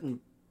shirt and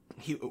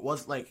it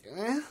was like,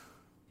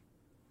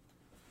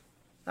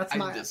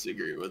 I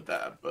disagree with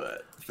that,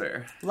 but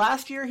fair.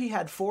 Last year, he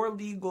had 4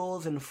 league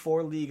goals and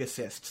 4 league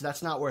assists.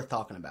 That's not worth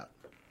talking about.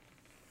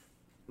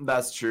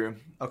 That's true.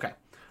 Okay.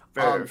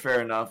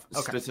 Fair enough.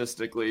 Okay.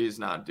 Statistically, he's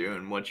not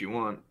doing what you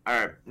want. All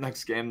right,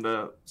 next game,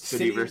 the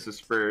City versus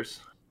Spurs.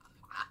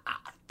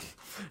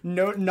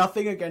 No,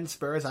 nothing against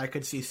Spurs. I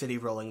could see City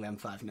rolling them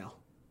 5-0.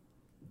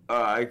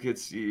 I could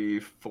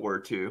see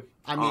 4-2.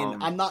 I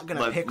mean, I'm not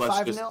going to pick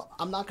 5-0.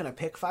 I'm not going to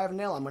pick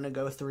 5-0. I'm going to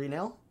go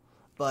 3-0.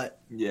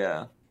 But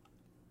yeah.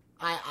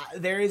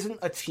 There isn't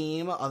a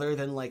team other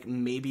than, like,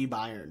 maybe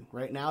Bayern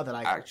right now that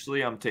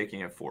Actually, I'm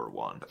taking it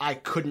 4-1. I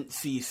couldn't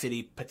see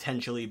City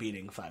potentially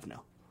beating 5-0.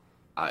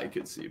 I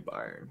could see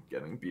Bayern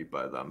getting beat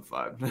by them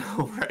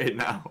 5-0 right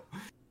now.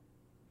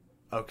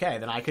 Okay,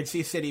 then I could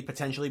see City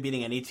potentially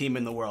beating any team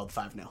in the world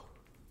 5-0.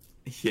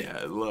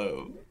 Yeah,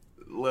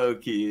 low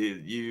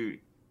key.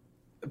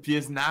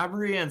 Because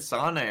Gnabry and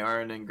Sané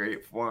aren't in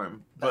great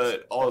form,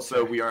 but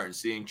also we aren't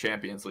seeing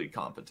Champions League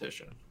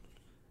competition.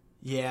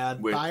 Yeah,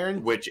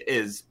 Bayern which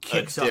is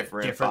kicks a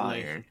different up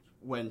differently Bayern.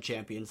 when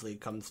Champions League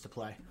comes to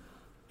play.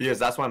 Because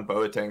that's when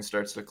Boateng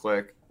starts to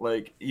click.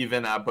 Like,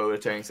 even at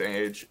Boateng's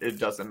age, it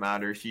doesn't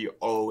matter. He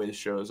always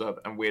shows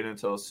up. And wait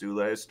until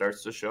Sule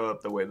starts to show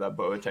up the way that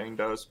Boateng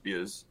does,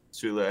 because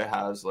Sule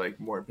has, like,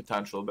 more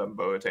potential than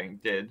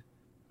Boateng did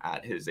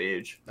at his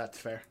age. That's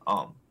fair.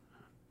 All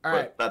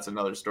right. That's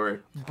another story.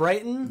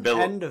 Brighton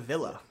and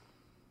Villa.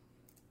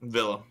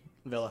 Villa.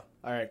 All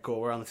right, cool.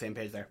 We're on the same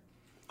page there.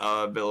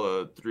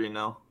 Villa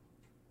 3-0.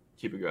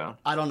 Keep it going.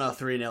 I don't know,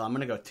 3-0. I'm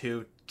going to go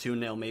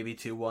 2-0, maybe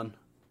 2-1.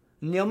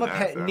 Neil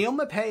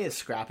Maupay is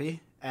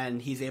scrappy,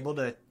 and he's able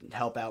to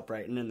help out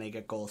Brighton, and they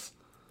get goals.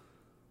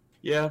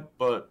 Yeah,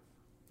 but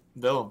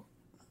Villa.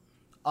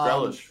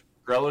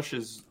 Grealish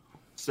is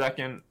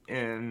second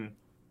in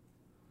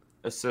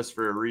assists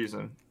for a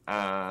reason.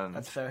 And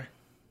that's fair.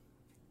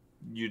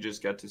 You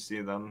just get to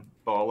see them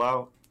ball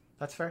out.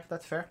 That's fair.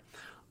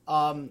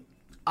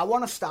 I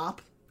want to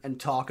stop and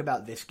talk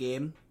about this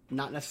game,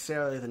 not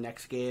necessarily the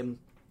next game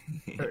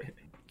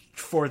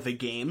for the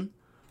game,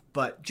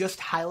 but just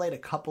highlight a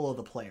couple of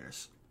the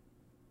players.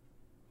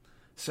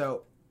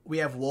 So we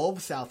have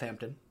Wolves,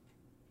 Southampton.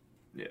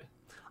 Yeah.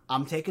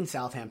 I'm taking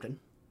Southampton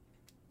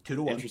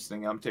 2-1.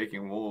 Interesting. I'm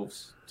taking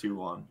Wolves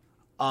 2-1.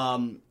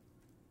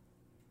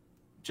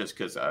 Just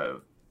because I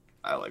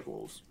like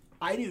Wolves.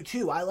 I do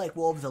too. I like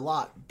Wolves a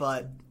lot,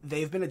 but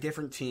they've been a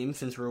different team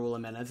since Raul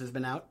Jimenez has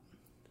been out.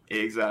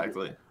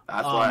 Exactly.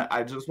 That's why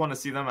I just want to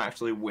see them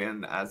actually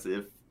win as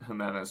if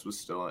Jimenez was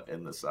still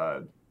in the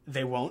side.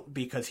 They won't,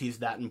 because he's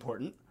that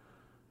important.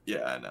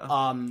 Yeah, I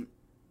know.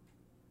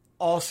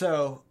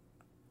 Also,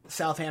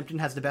 Southampton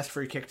has the best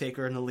free kick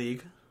taker in the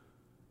league.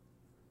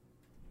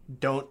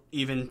 Don't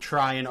even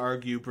try and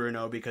argue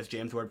Bruno, because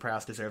James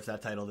Ward-Prowse deserves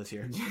that title this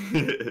year.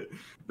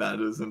 That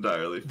is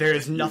entirely fair. There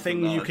is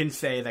nothing you can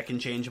say that can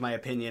change my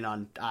opinion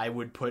on. I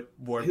would put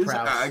Ward-Prowse. His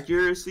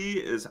accuracy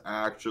is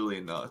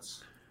actually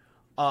nuts.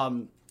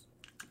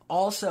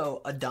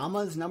 Also,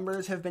 Adama's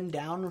numbers have been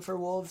down for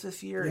Wolves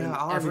this year.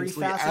 Yeah, in every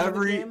facet of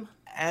the game.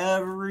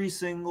 Every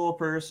single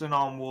person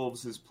on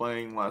Wolves is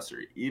playing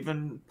lesser.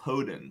 Even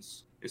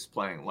Podence is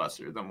playing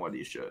lesser than what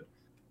he should.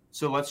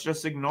 So let's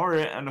just ignore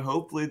it, and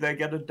hopefully they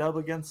get a dub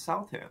against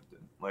Southampton.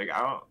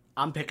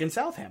 I'm picking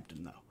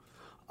Southampton though.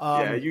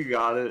 Yeah, you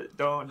got it.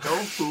 Don't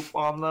poop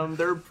on them.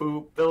 They're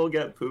poop. They'll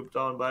get pooped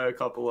on by a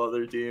couple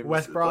other teams.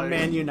 West Brom,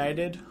 Man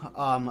United.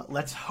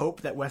 Let's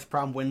hope that West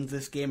Brom wins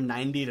this game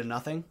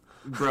 90-0.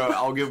 Bro,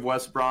 I'll give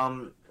West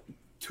Brom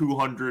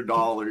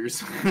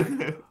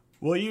 $200.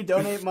 Will you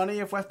donate money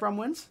if West Brom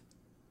wins?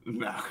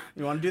 No.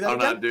 You want to do that I'm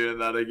again? not doing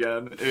that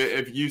again.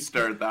 If you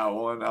start that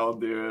one, I'll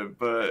do it.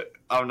 But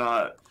I'm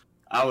not.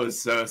 I was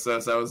so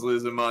sus. I was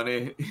losing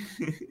money.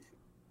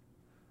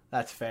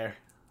 That's fair.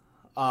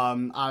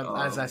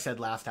 As I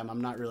said last time,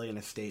 I'm not really in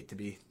a state to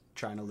be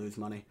trying to lose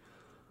money.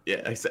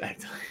 Yeah,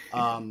 exactly.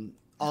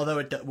 Although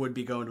it would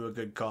be going to a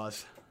good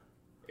cause.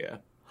 Yeah.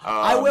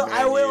 I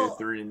will.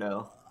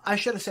 3-0. I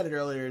should have said it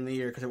earlier in the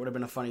year because it would have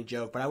been a funny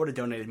joke, but I would have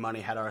donated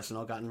money had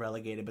Arsenal gotten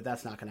relegated, but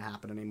that's not going to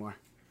happen anymore.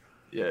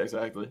 Yeah,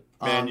 exactly.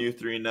 Man U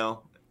 3-0.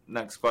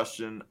 Next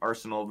question,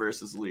 Arsenal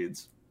versus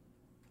Leeds.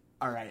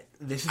 All right.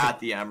 This is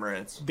at the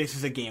Emirates. This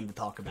is a game to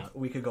talk about.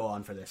 We could go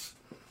on for this.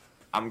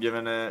 I'm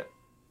giving it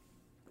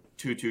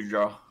 2-2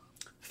 draw.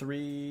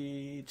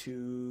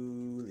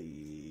 3-2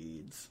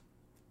 Leeds.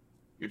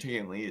 You're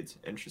taking Leeds.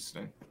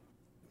 Interesting.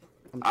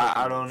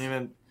 I don't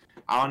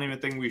even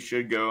think we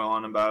should go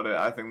on about it.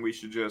 I think we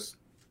should just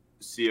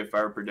see if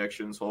our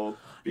predictions hold.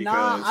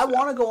 Because I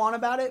want to go on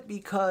about it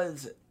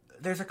because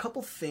there's a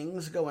couple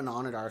things going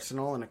on at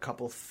Arsenal and a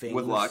couple things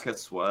with Lacazette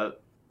Sweat.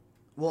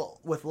 Well,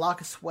 with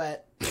Lacazette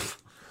Sweat,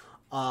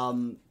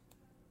 and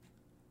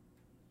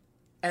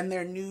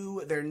their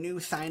new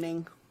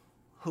signing,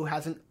 who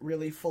hasn't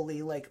really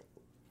fully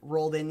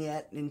rolled in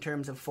yet in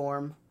terms of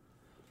form.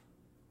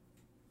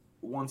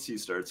 Once he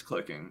starts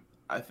clicking,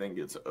 I think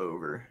it's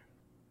over.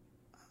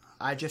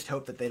 I just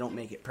hope that they don't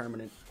make it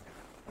permanent.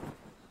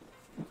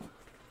 I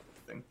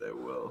think they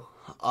will.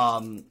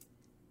 But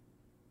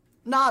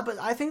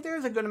I think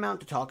there's a good amount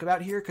to talk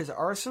about here because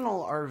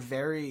Arsenal are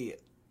very...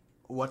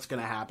 What's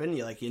going to happen?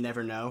 You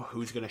never know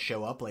who's going to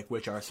show up,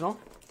 which Arsenal.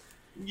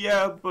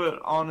 Yeah, but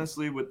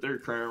honestly, with their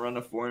current run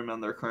of form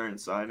and their current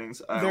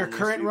signings... Their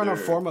current run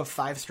of form of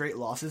 5 straight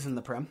losses in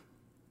the Prem?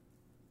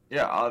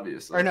 Yeah,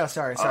 obviously. Or no,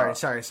 sorry.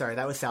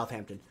 That was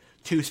Southampton.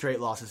 2 straight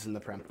losses in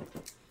the Prem.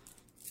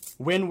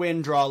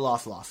 Win, draw,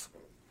 loss.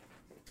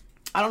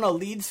 I don't know.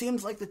 Leeds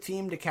seems like the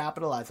team to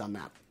capitalize on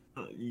that.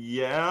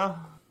 Yeah.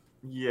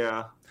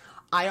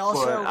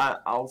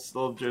 I'll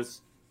still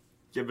just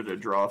give it a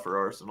draw for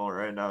Arsenal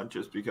right now,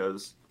 just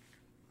because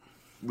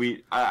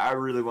I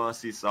really want to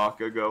see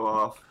Saka go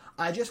off.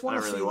 I just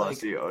want to really want to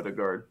see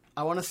Odegaard.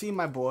 I want to see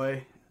my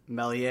boy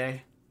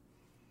Meslier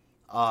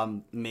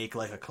make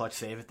a clutch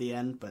save at the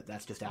end, but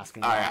that's just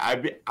asking.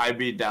 I'd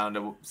be down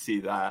to see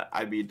that.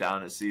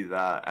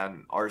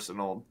 And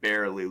Arsenal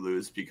barely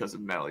lose because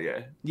of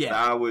Meslier. Yeah,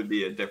 that would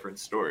be a different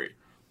story.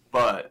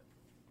 But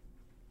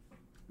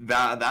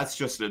That's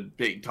just a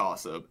big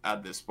toss-up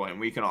at this point.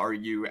 We can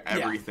argue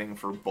everything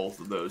for both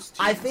of those teams.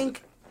 I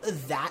think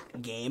that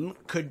game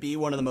could be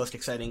one of the most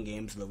exciting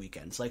games of the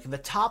weekends. Like, the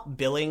top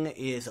billing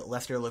is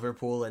Leicester,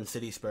 Liverpool, and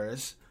City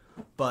Spurs.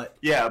 But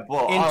yeah,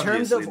 well, in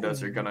terms of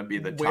those are going to be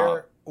the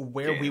top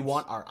where games. we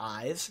want our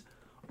eyes,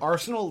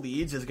 Arsenal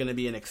Leeds is going to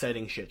be an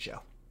exciting shit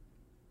show.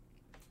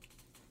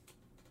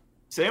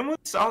 Same with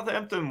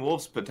Southampton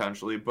Wolves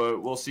potentially,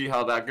 but we'll see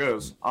how that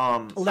goes.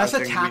 Less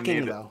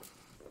attacking though.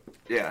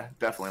 Yeah,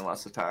 definitely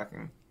less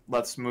attacking.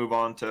 Let's move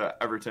on to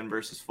Everton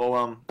versus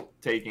Fulham,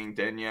 taking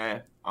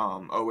Digne.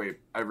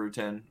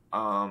 Everton.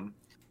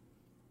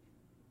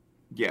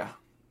 Yeah.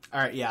 All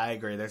right, yeah, I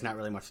agree. There's not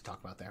really much to talk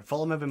about there.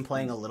 Fulham have been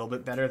playing a little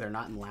bit better. They're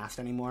not in last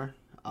anymore.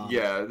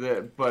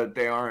 But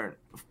they aren't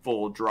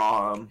full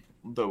draw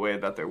the way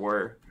that they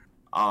were.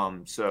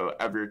 So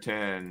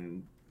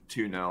Everton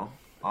 2-0.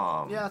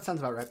 Yeah, that sounds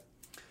about right.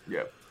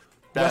 Yeah.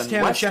 West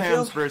Ham West Ham's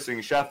Sheffield?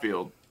 versus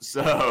Sheffield.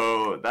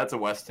 So that's a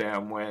West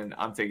Ham win.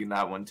 I'm taking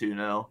that one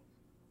 2-0.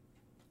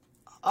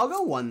 I'll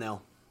go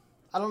 1-0.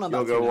 I don't know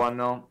about You'll go 2-0.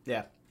 1-0?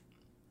 Yeah.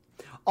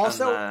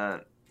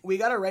 Also, we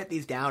got to write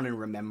these down and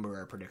remember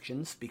our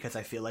predictions because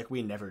I feel like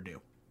we never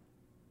do.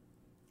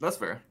 That's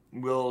fair.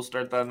 We'll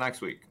start that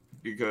next week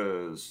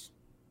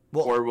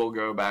or we'll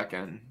go back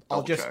and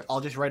I'll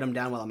just write them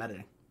down while I'm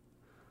editing.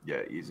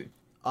 Yeah, easy.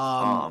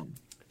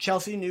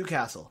 Chelsea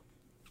Newcastle.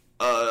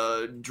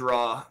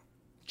 Draw.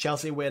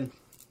 Chelsea win.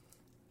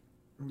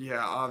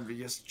 Yeah,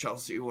 obvious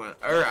Chelsea win.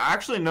 Or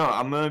actually, no.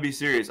 I'm gonna be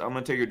serious. I'm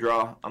gonna take a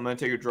draw.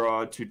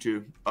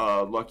 2-2.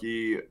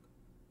 Lucky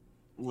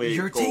late.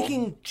 You're goal.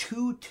 taking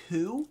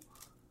 2-2?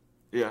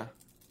 Yeah.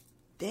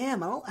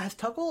 Damn, has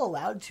Tuchel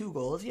allowed 2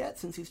 goals yet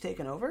since he's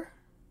taken over?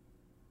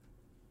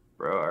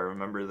 Bro, I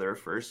remember their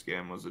first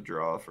game was a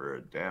draw for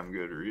a damn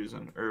good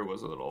reason. Or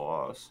was it a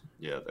loss?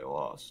 Yeah, they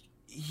lost.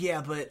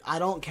 Yeah, but I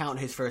don't count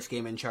his first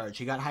game in charge.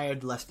 He got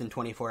hired less than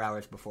 24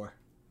 hours before.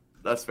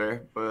 That's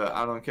fair, but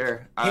I don't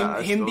care.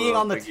 Him being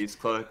on the he's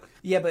clicked.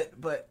 Yeah,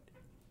 but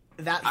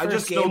that I first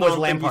just game still was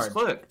don't think Lampard. he's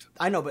clicked.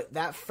 I know, but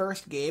that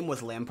first game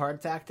was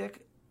Lampard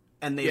tactic,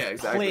 and they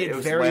exactly. played It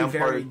was very, Lampard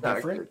very tactic.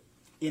 different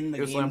in the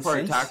It was game Lampard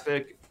since.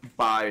 tactic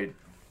by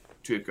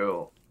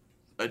Tuchel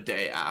a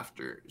day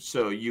after,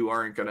 so you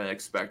aren't going to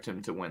expect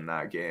him to win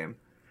that game.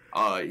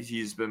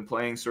 He's been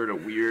playing sort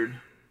of weird,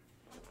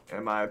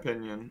 in my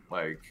opinion.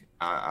 Like,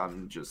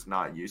 I'm just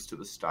not used to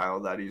the style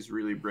that he's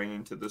really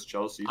bringing to this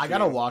Chelsea team. I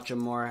gotta watch him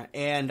more,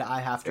 and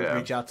I have to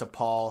reach out to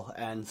Paul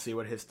and see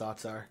what his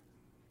thoughts are.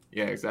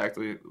 Yeah,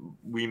 exactly.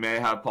 We may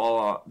have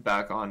Paul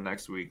back on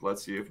next week.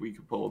 Let's see if we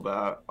can pull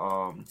that.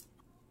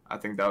 I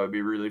think that would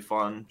be really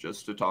fun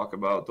just to talk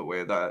about the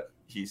way that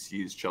he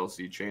sees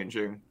Chelsea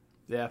changing.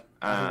 Yeah,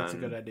 I think that's a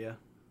good idea.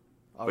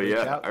 I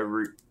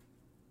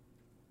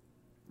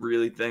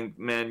really think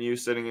Man U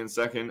sitting in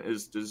second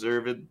is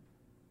deserved.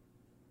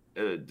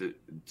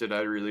 Did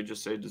I really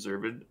just say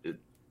deserved?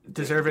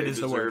 Deserved is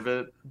the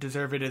word.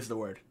 Deserved is the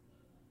word.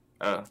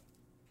 Oh.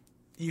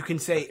 You can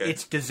say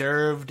it's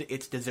deserved,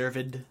 it's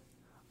deserved.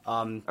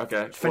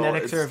 Okay.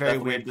 Phonetics are a very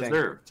weird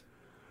deserved.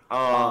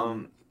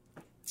 thing.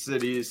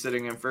 City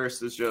sitting in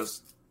first is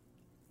just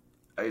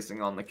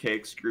icing on the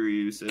cake. Screw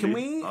you, City.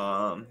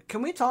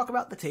 Can we talk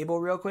about the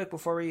table real quick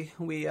before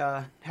we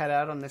head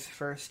out on this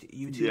first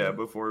YouTube? Yeah,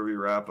 before we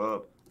wrap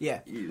up.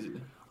 Yeah. Easy.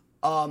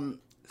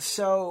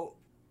 So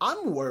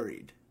I'm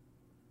worried.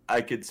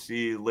 I could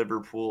see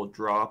Liverpool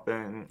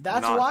dropping.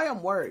 That's why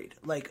I'm worried.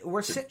 Like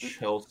we're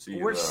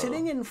Chelsea. We're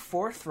sitting in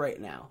fourth right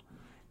now,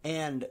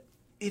 and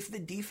if the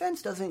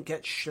defense doesn't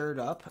get shored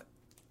up,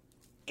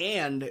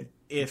 and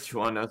if you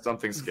want to know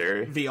something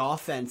scary, the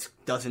offense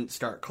doesn't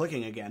start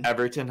clicking again.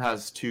 Everton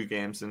has 2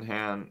 games in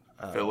hand.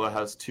 Villa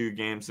has 2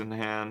 games in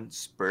hand.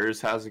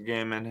 Spurs has a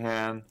game in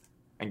hand.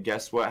 And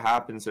guess what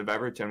happens if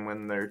Everton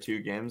win their 2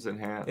 games in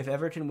hand? If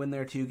Everton win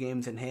their 2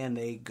 games in hand,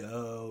 they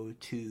go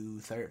to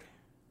third.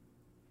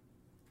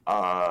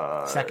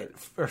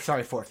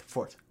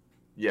 Fourth.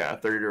 Yeah,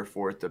 third or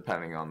fourth,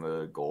 depending on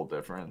the goal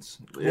difference.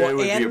 Well, it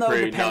would be a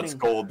pretty nuts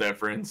goal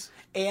difference.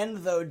 And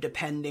though,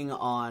 depending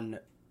on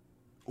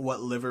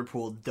what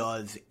Liverpool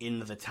does in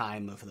the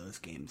time of those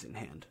games in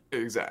hand.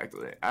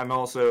 Exactly.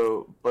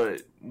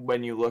 But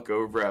when you look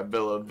over at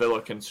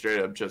Villa can straight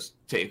up just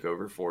take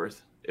over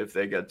fourth if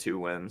they get 2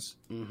 wins.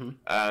 Mm-hmm.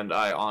 And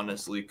I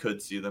honestly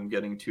could see them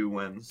getting 2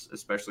 wins,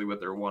 especially with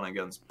their one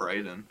against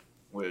Brighton,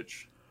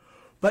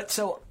 But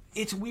so,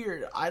 it's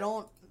weird.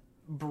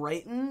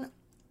 Brighton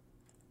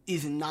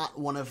is not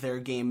one of their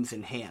games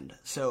in hand.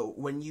 So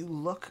when you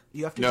look,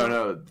 you have to...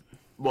 No.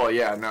 Well,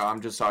 yeah, no,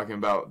 I'm just talking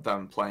about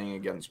them playing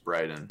against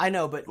Brighton. I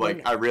know, but...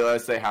 I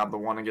realize they have the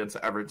one against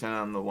Everton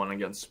and the one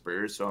against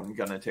Spurs, so I'm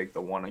going to take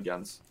the one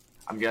against...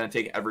 I'm going to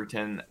take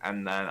Everton,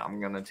 and then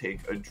I'm going to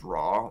take a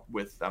draw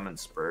with them and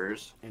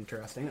Spurs.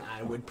 Interesting.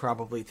 I would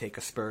probably take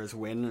a Spurs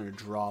win and a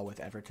draw with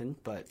Everton,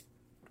 but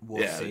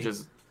we'll see. We'll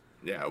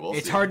see.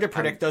 It's hard to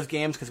predict those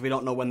games because we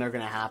don't know when they're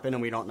going to happen,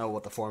 and we don't know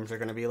what the forms are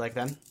going to be like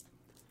then.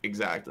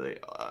 Exactly.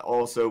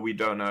 Also, we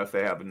don't know if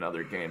they have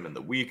another game in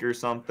the week or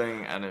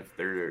something, and if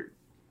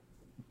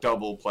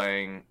double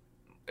playing,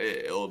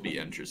 it'll be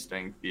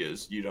interesting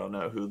because you don't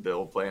know who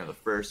they'll play in the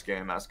first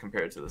game as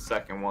compared to the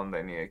second one.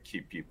 They need to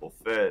keep people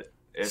fit.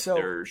 If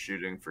they're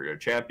shooting for a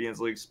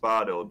Champions League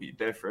spot, it'll be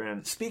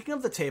different. Speaking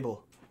of the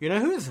table, you know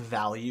whose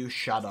value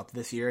shot up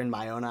this year in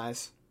my own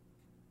eyes?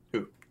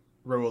 Who?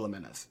 Raul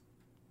Jimenez.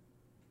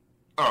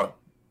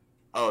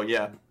 Oh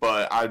yeah,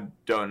 but I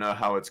don't know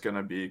how it's going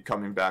to be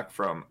coming back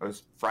from a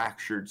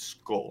fractured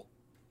skull.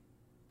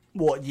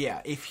 Well,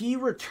 yeah, if he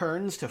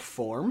returns to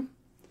form...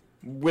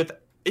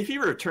 If he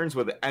returns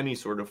with any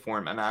sort of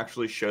form and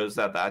actually shows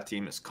that that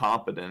team is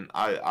competent,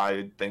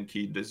 I think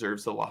he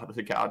deserves a lot of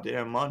the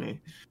goddamn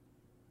money.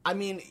 I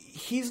mean,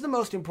 he's the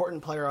most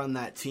important player on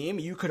that team.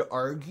 You could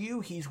argue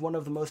he's one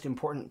of the most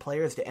important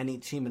players to any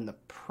team in the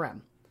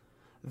Prem.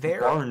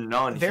 Bar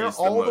none, they're he's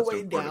all the way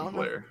most important down.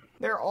 Player.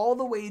 They're all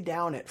the way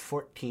down at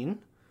 14.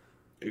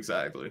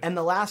 Exactly. And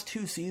the last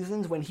 2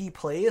 seasons, when he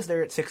plays,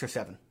 they're at 6 or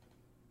 7.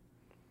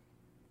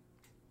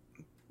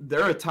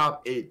 They're a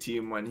top 8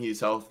 team when he's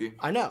healthy.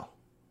 I know.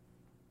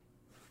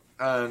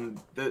 And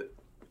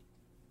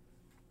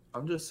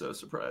I'm just so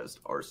surprised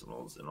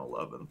Arsenal's in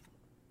 11th.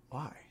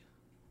 Why?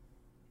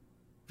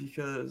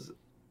 Because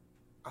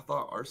I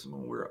thought Arsenal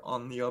were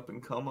on the up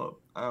and come up.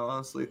 I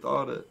honestly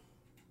thought it.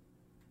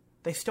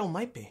 They still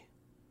might be.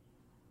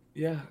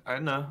 Yeah, I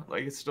know.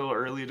 Like, it's still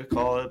early to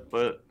call it,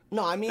 but...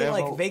 No, I mean,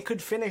 like, they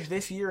could finish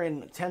this year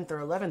in 10th or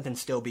 11th and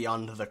still be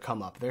on the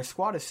come up. Their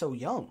squad is so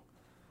young.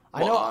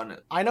 I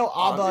know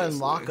Abba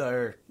and Laka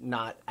are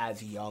not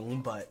as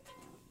young, but...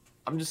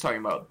 I'm just talking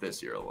about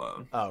this year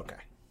alone. Oh, okay.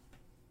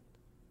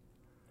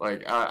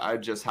 Like, I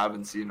just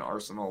haven't seen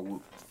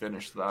Arsenal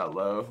finish that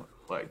low,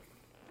 like,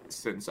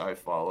 since I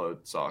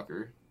followed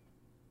soccer.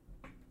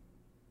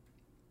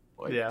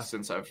 Like, yeah.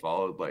 Since I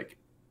followed, like,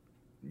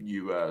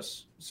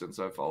 U.S., since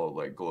I followed,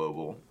 like,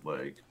 global,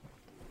 like...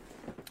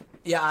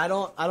 Yeah, I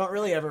don't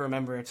really ever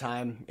remember a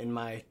time in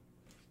my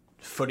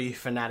footy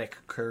fanatic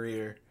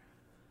career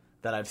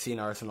that I've seen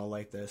Arsenal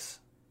like this.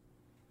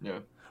 Yeah.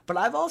 But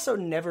I've also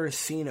never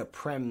seen a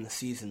Prem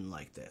season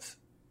like this.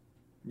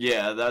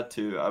 Yeah, that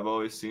too. I've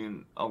always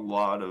seen a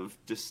lot of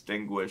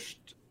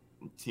distinguished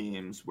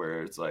teams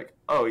where it's like,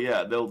 oh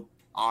yeah, they'll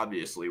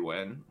obviously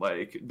win.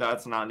 Like,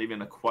 that's not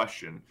even a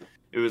question.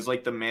 It was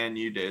like the Man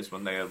U days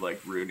when they had, like,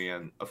 Rooney,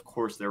 and of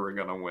course they were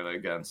going to win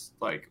against,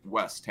 like,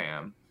 West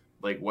Ham.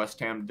 Like, West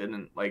Ham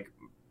didn't, like,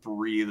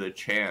 breathe a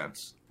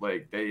chance.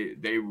 Like,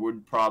 they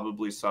would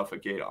probably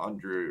suffocate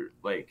under,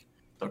 like,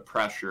 the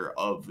pressure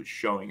of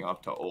showing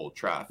up to Old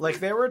Trafford. Like,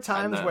 there were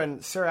times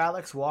when Sir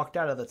Alex walked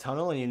out of the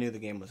tunnel and you knew the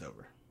game was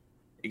over.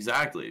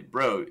 Exactly.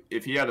 Bro,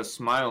 if he had a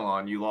smile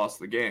on, you lost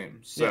the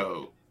game.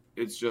 So,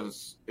 it's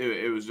just,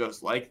 it was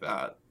just like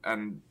that.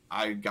 And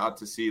I got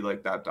to see,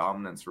 like, that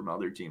dominance from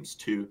other teams,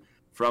 too.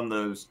 From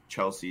those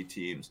Chelsea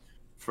teams.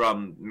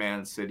 From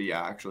Man City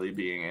actually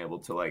being able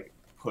to, like,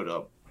 put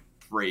up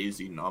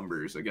crazy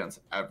numbers against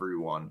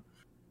everyone.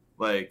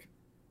 Like,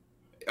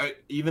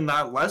 even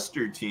that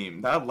Leicester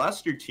team,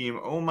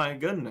 oh my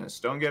goodness,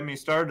 don't get me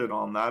started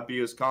on that,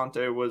 because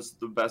Conte was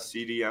the best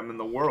CDM in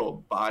the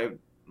world by,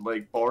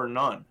 like, bar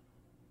none.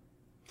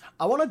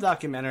 I want a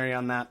documentary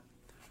on that.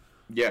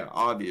 Yeah,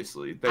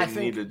 obviously. They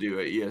need to do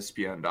an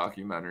ESPN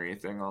documentary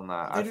thing on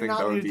that. I think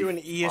that would be do an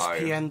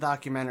ESPN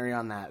documentary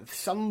on that.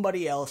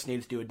 Somebody else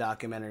needs to do a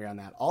documentary on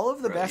that. All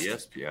of the best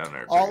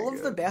ESPN are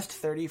the best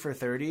 30 for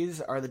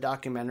 30s are the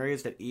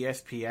documentaries that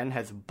ESPN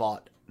has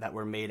bought that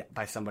were made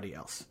by somebody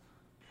else.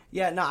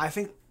 Yeah, no, I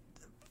think,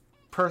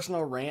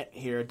 personal rant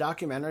here, a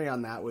documentary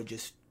on that would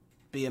just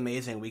be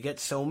amazing. We get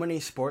so many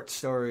sports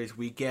stories.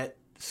 We get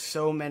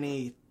so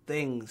many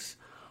things.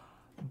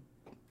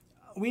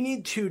 We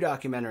need 2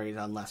 documentaries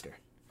on Leicester.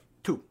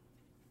 2.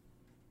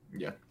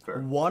 Yeah, fair.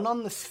 One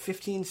on the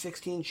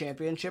 15-16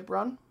 championship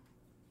run,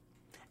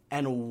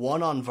 and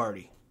one on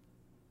Vardy.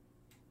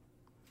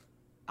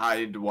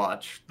 I'd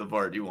watch the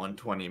Vardy one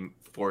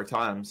 24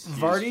 times.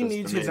 Vardy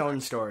needs his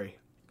own story.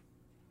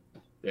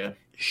 Yeah.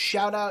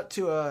 Shout out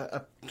to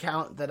a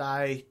account that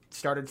I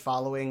started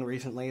following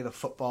recently, the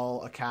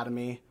Football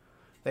Academy.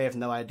 They have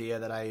no idea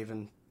that I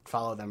even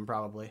follow them,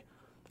 probably.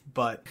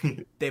 But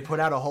they put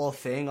out a whole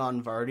thing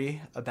on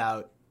Vardy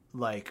about,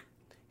 like,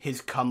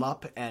 his come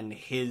up and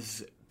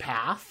his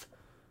path.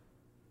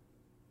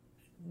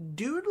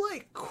 Dude,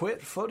 like,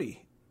 quit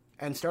footy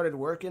and started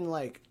working,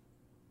 like,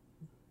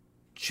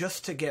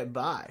 just to get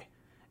by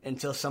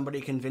until somebody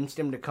convinced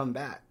him to come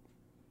back.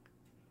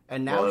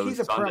 And now he's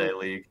a Sunday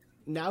League.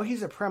 Now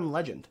he's a Prem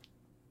legend.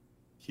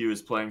 He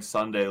was playing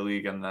Sunday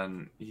League and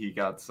then he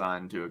got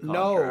signed to a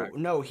contract.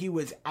 No, he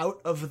was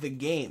out of the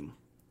game.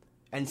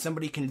 And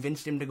somebody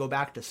convinced him to go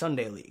back to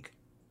Sunday League.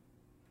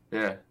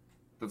 Yeah,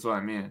 that's what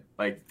I mean.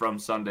 Like, from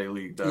Sunday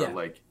League, though,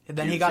 like... And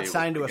then he got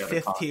signed to a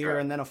 5th tier,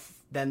 and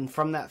then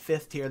from that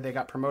 5th tier, they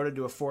got promoted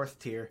to a 4th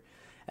tier.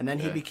 And then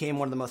he became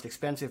one of the most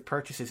expensive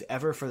purchases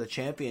ever for the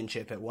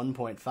championship at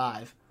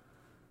 1.5.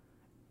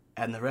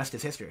 And the rest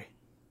is history.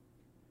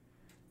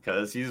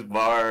 Because he's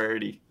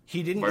Vardy.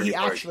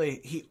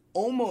 He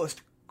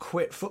almost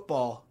quit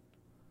football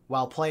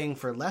while playing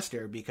for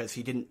Leicester because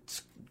he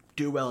didn't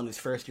do well in his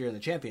first year in the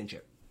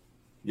championship.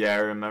 Yeah, I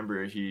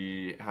remember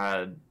he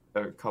had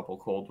a couple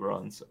cold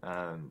runs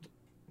and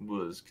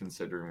was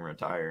considering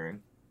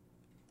retiring.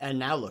 And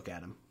now look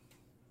at him.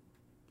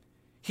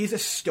 He's a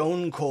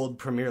stone cold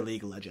Premier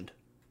League legend.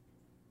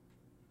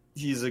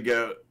 He's a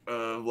GOAT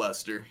of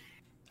Leicester.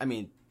 I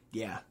mean,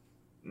 yeah.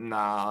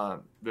 Nah,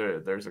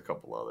 there's a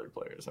couple other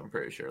players. I'm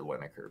pretty sure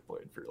Lineker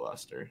played for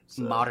Leicester.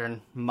 So.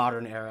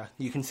 Modern era.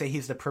 You can say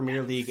he's the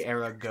Premier League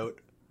era GOAT.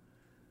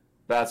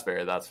 That's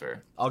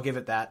fair. I'll give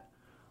it that.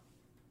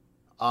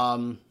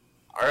 All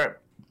right.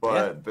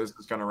 But this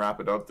is going to wrap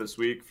it up this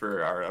week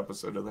for our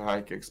episode of the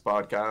High Kicks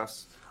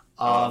podcast.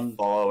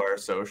 Follow our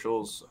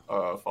socials.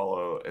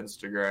 Follow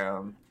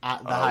Instagram.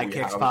 At the High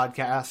Kicks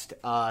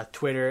podcast.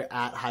 Twitter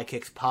at High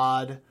Kicks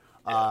Pod.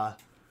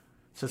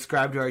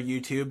 Subscribe to our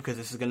YouTube because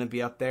this is going to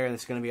be up there and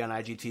it's going to be on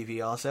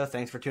IGTV also.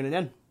 Thanks for tuning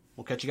in.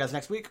 We'll catch you guys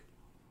next week.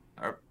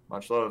 All right.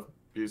 Much love.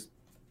 Peace.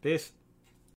 Peace.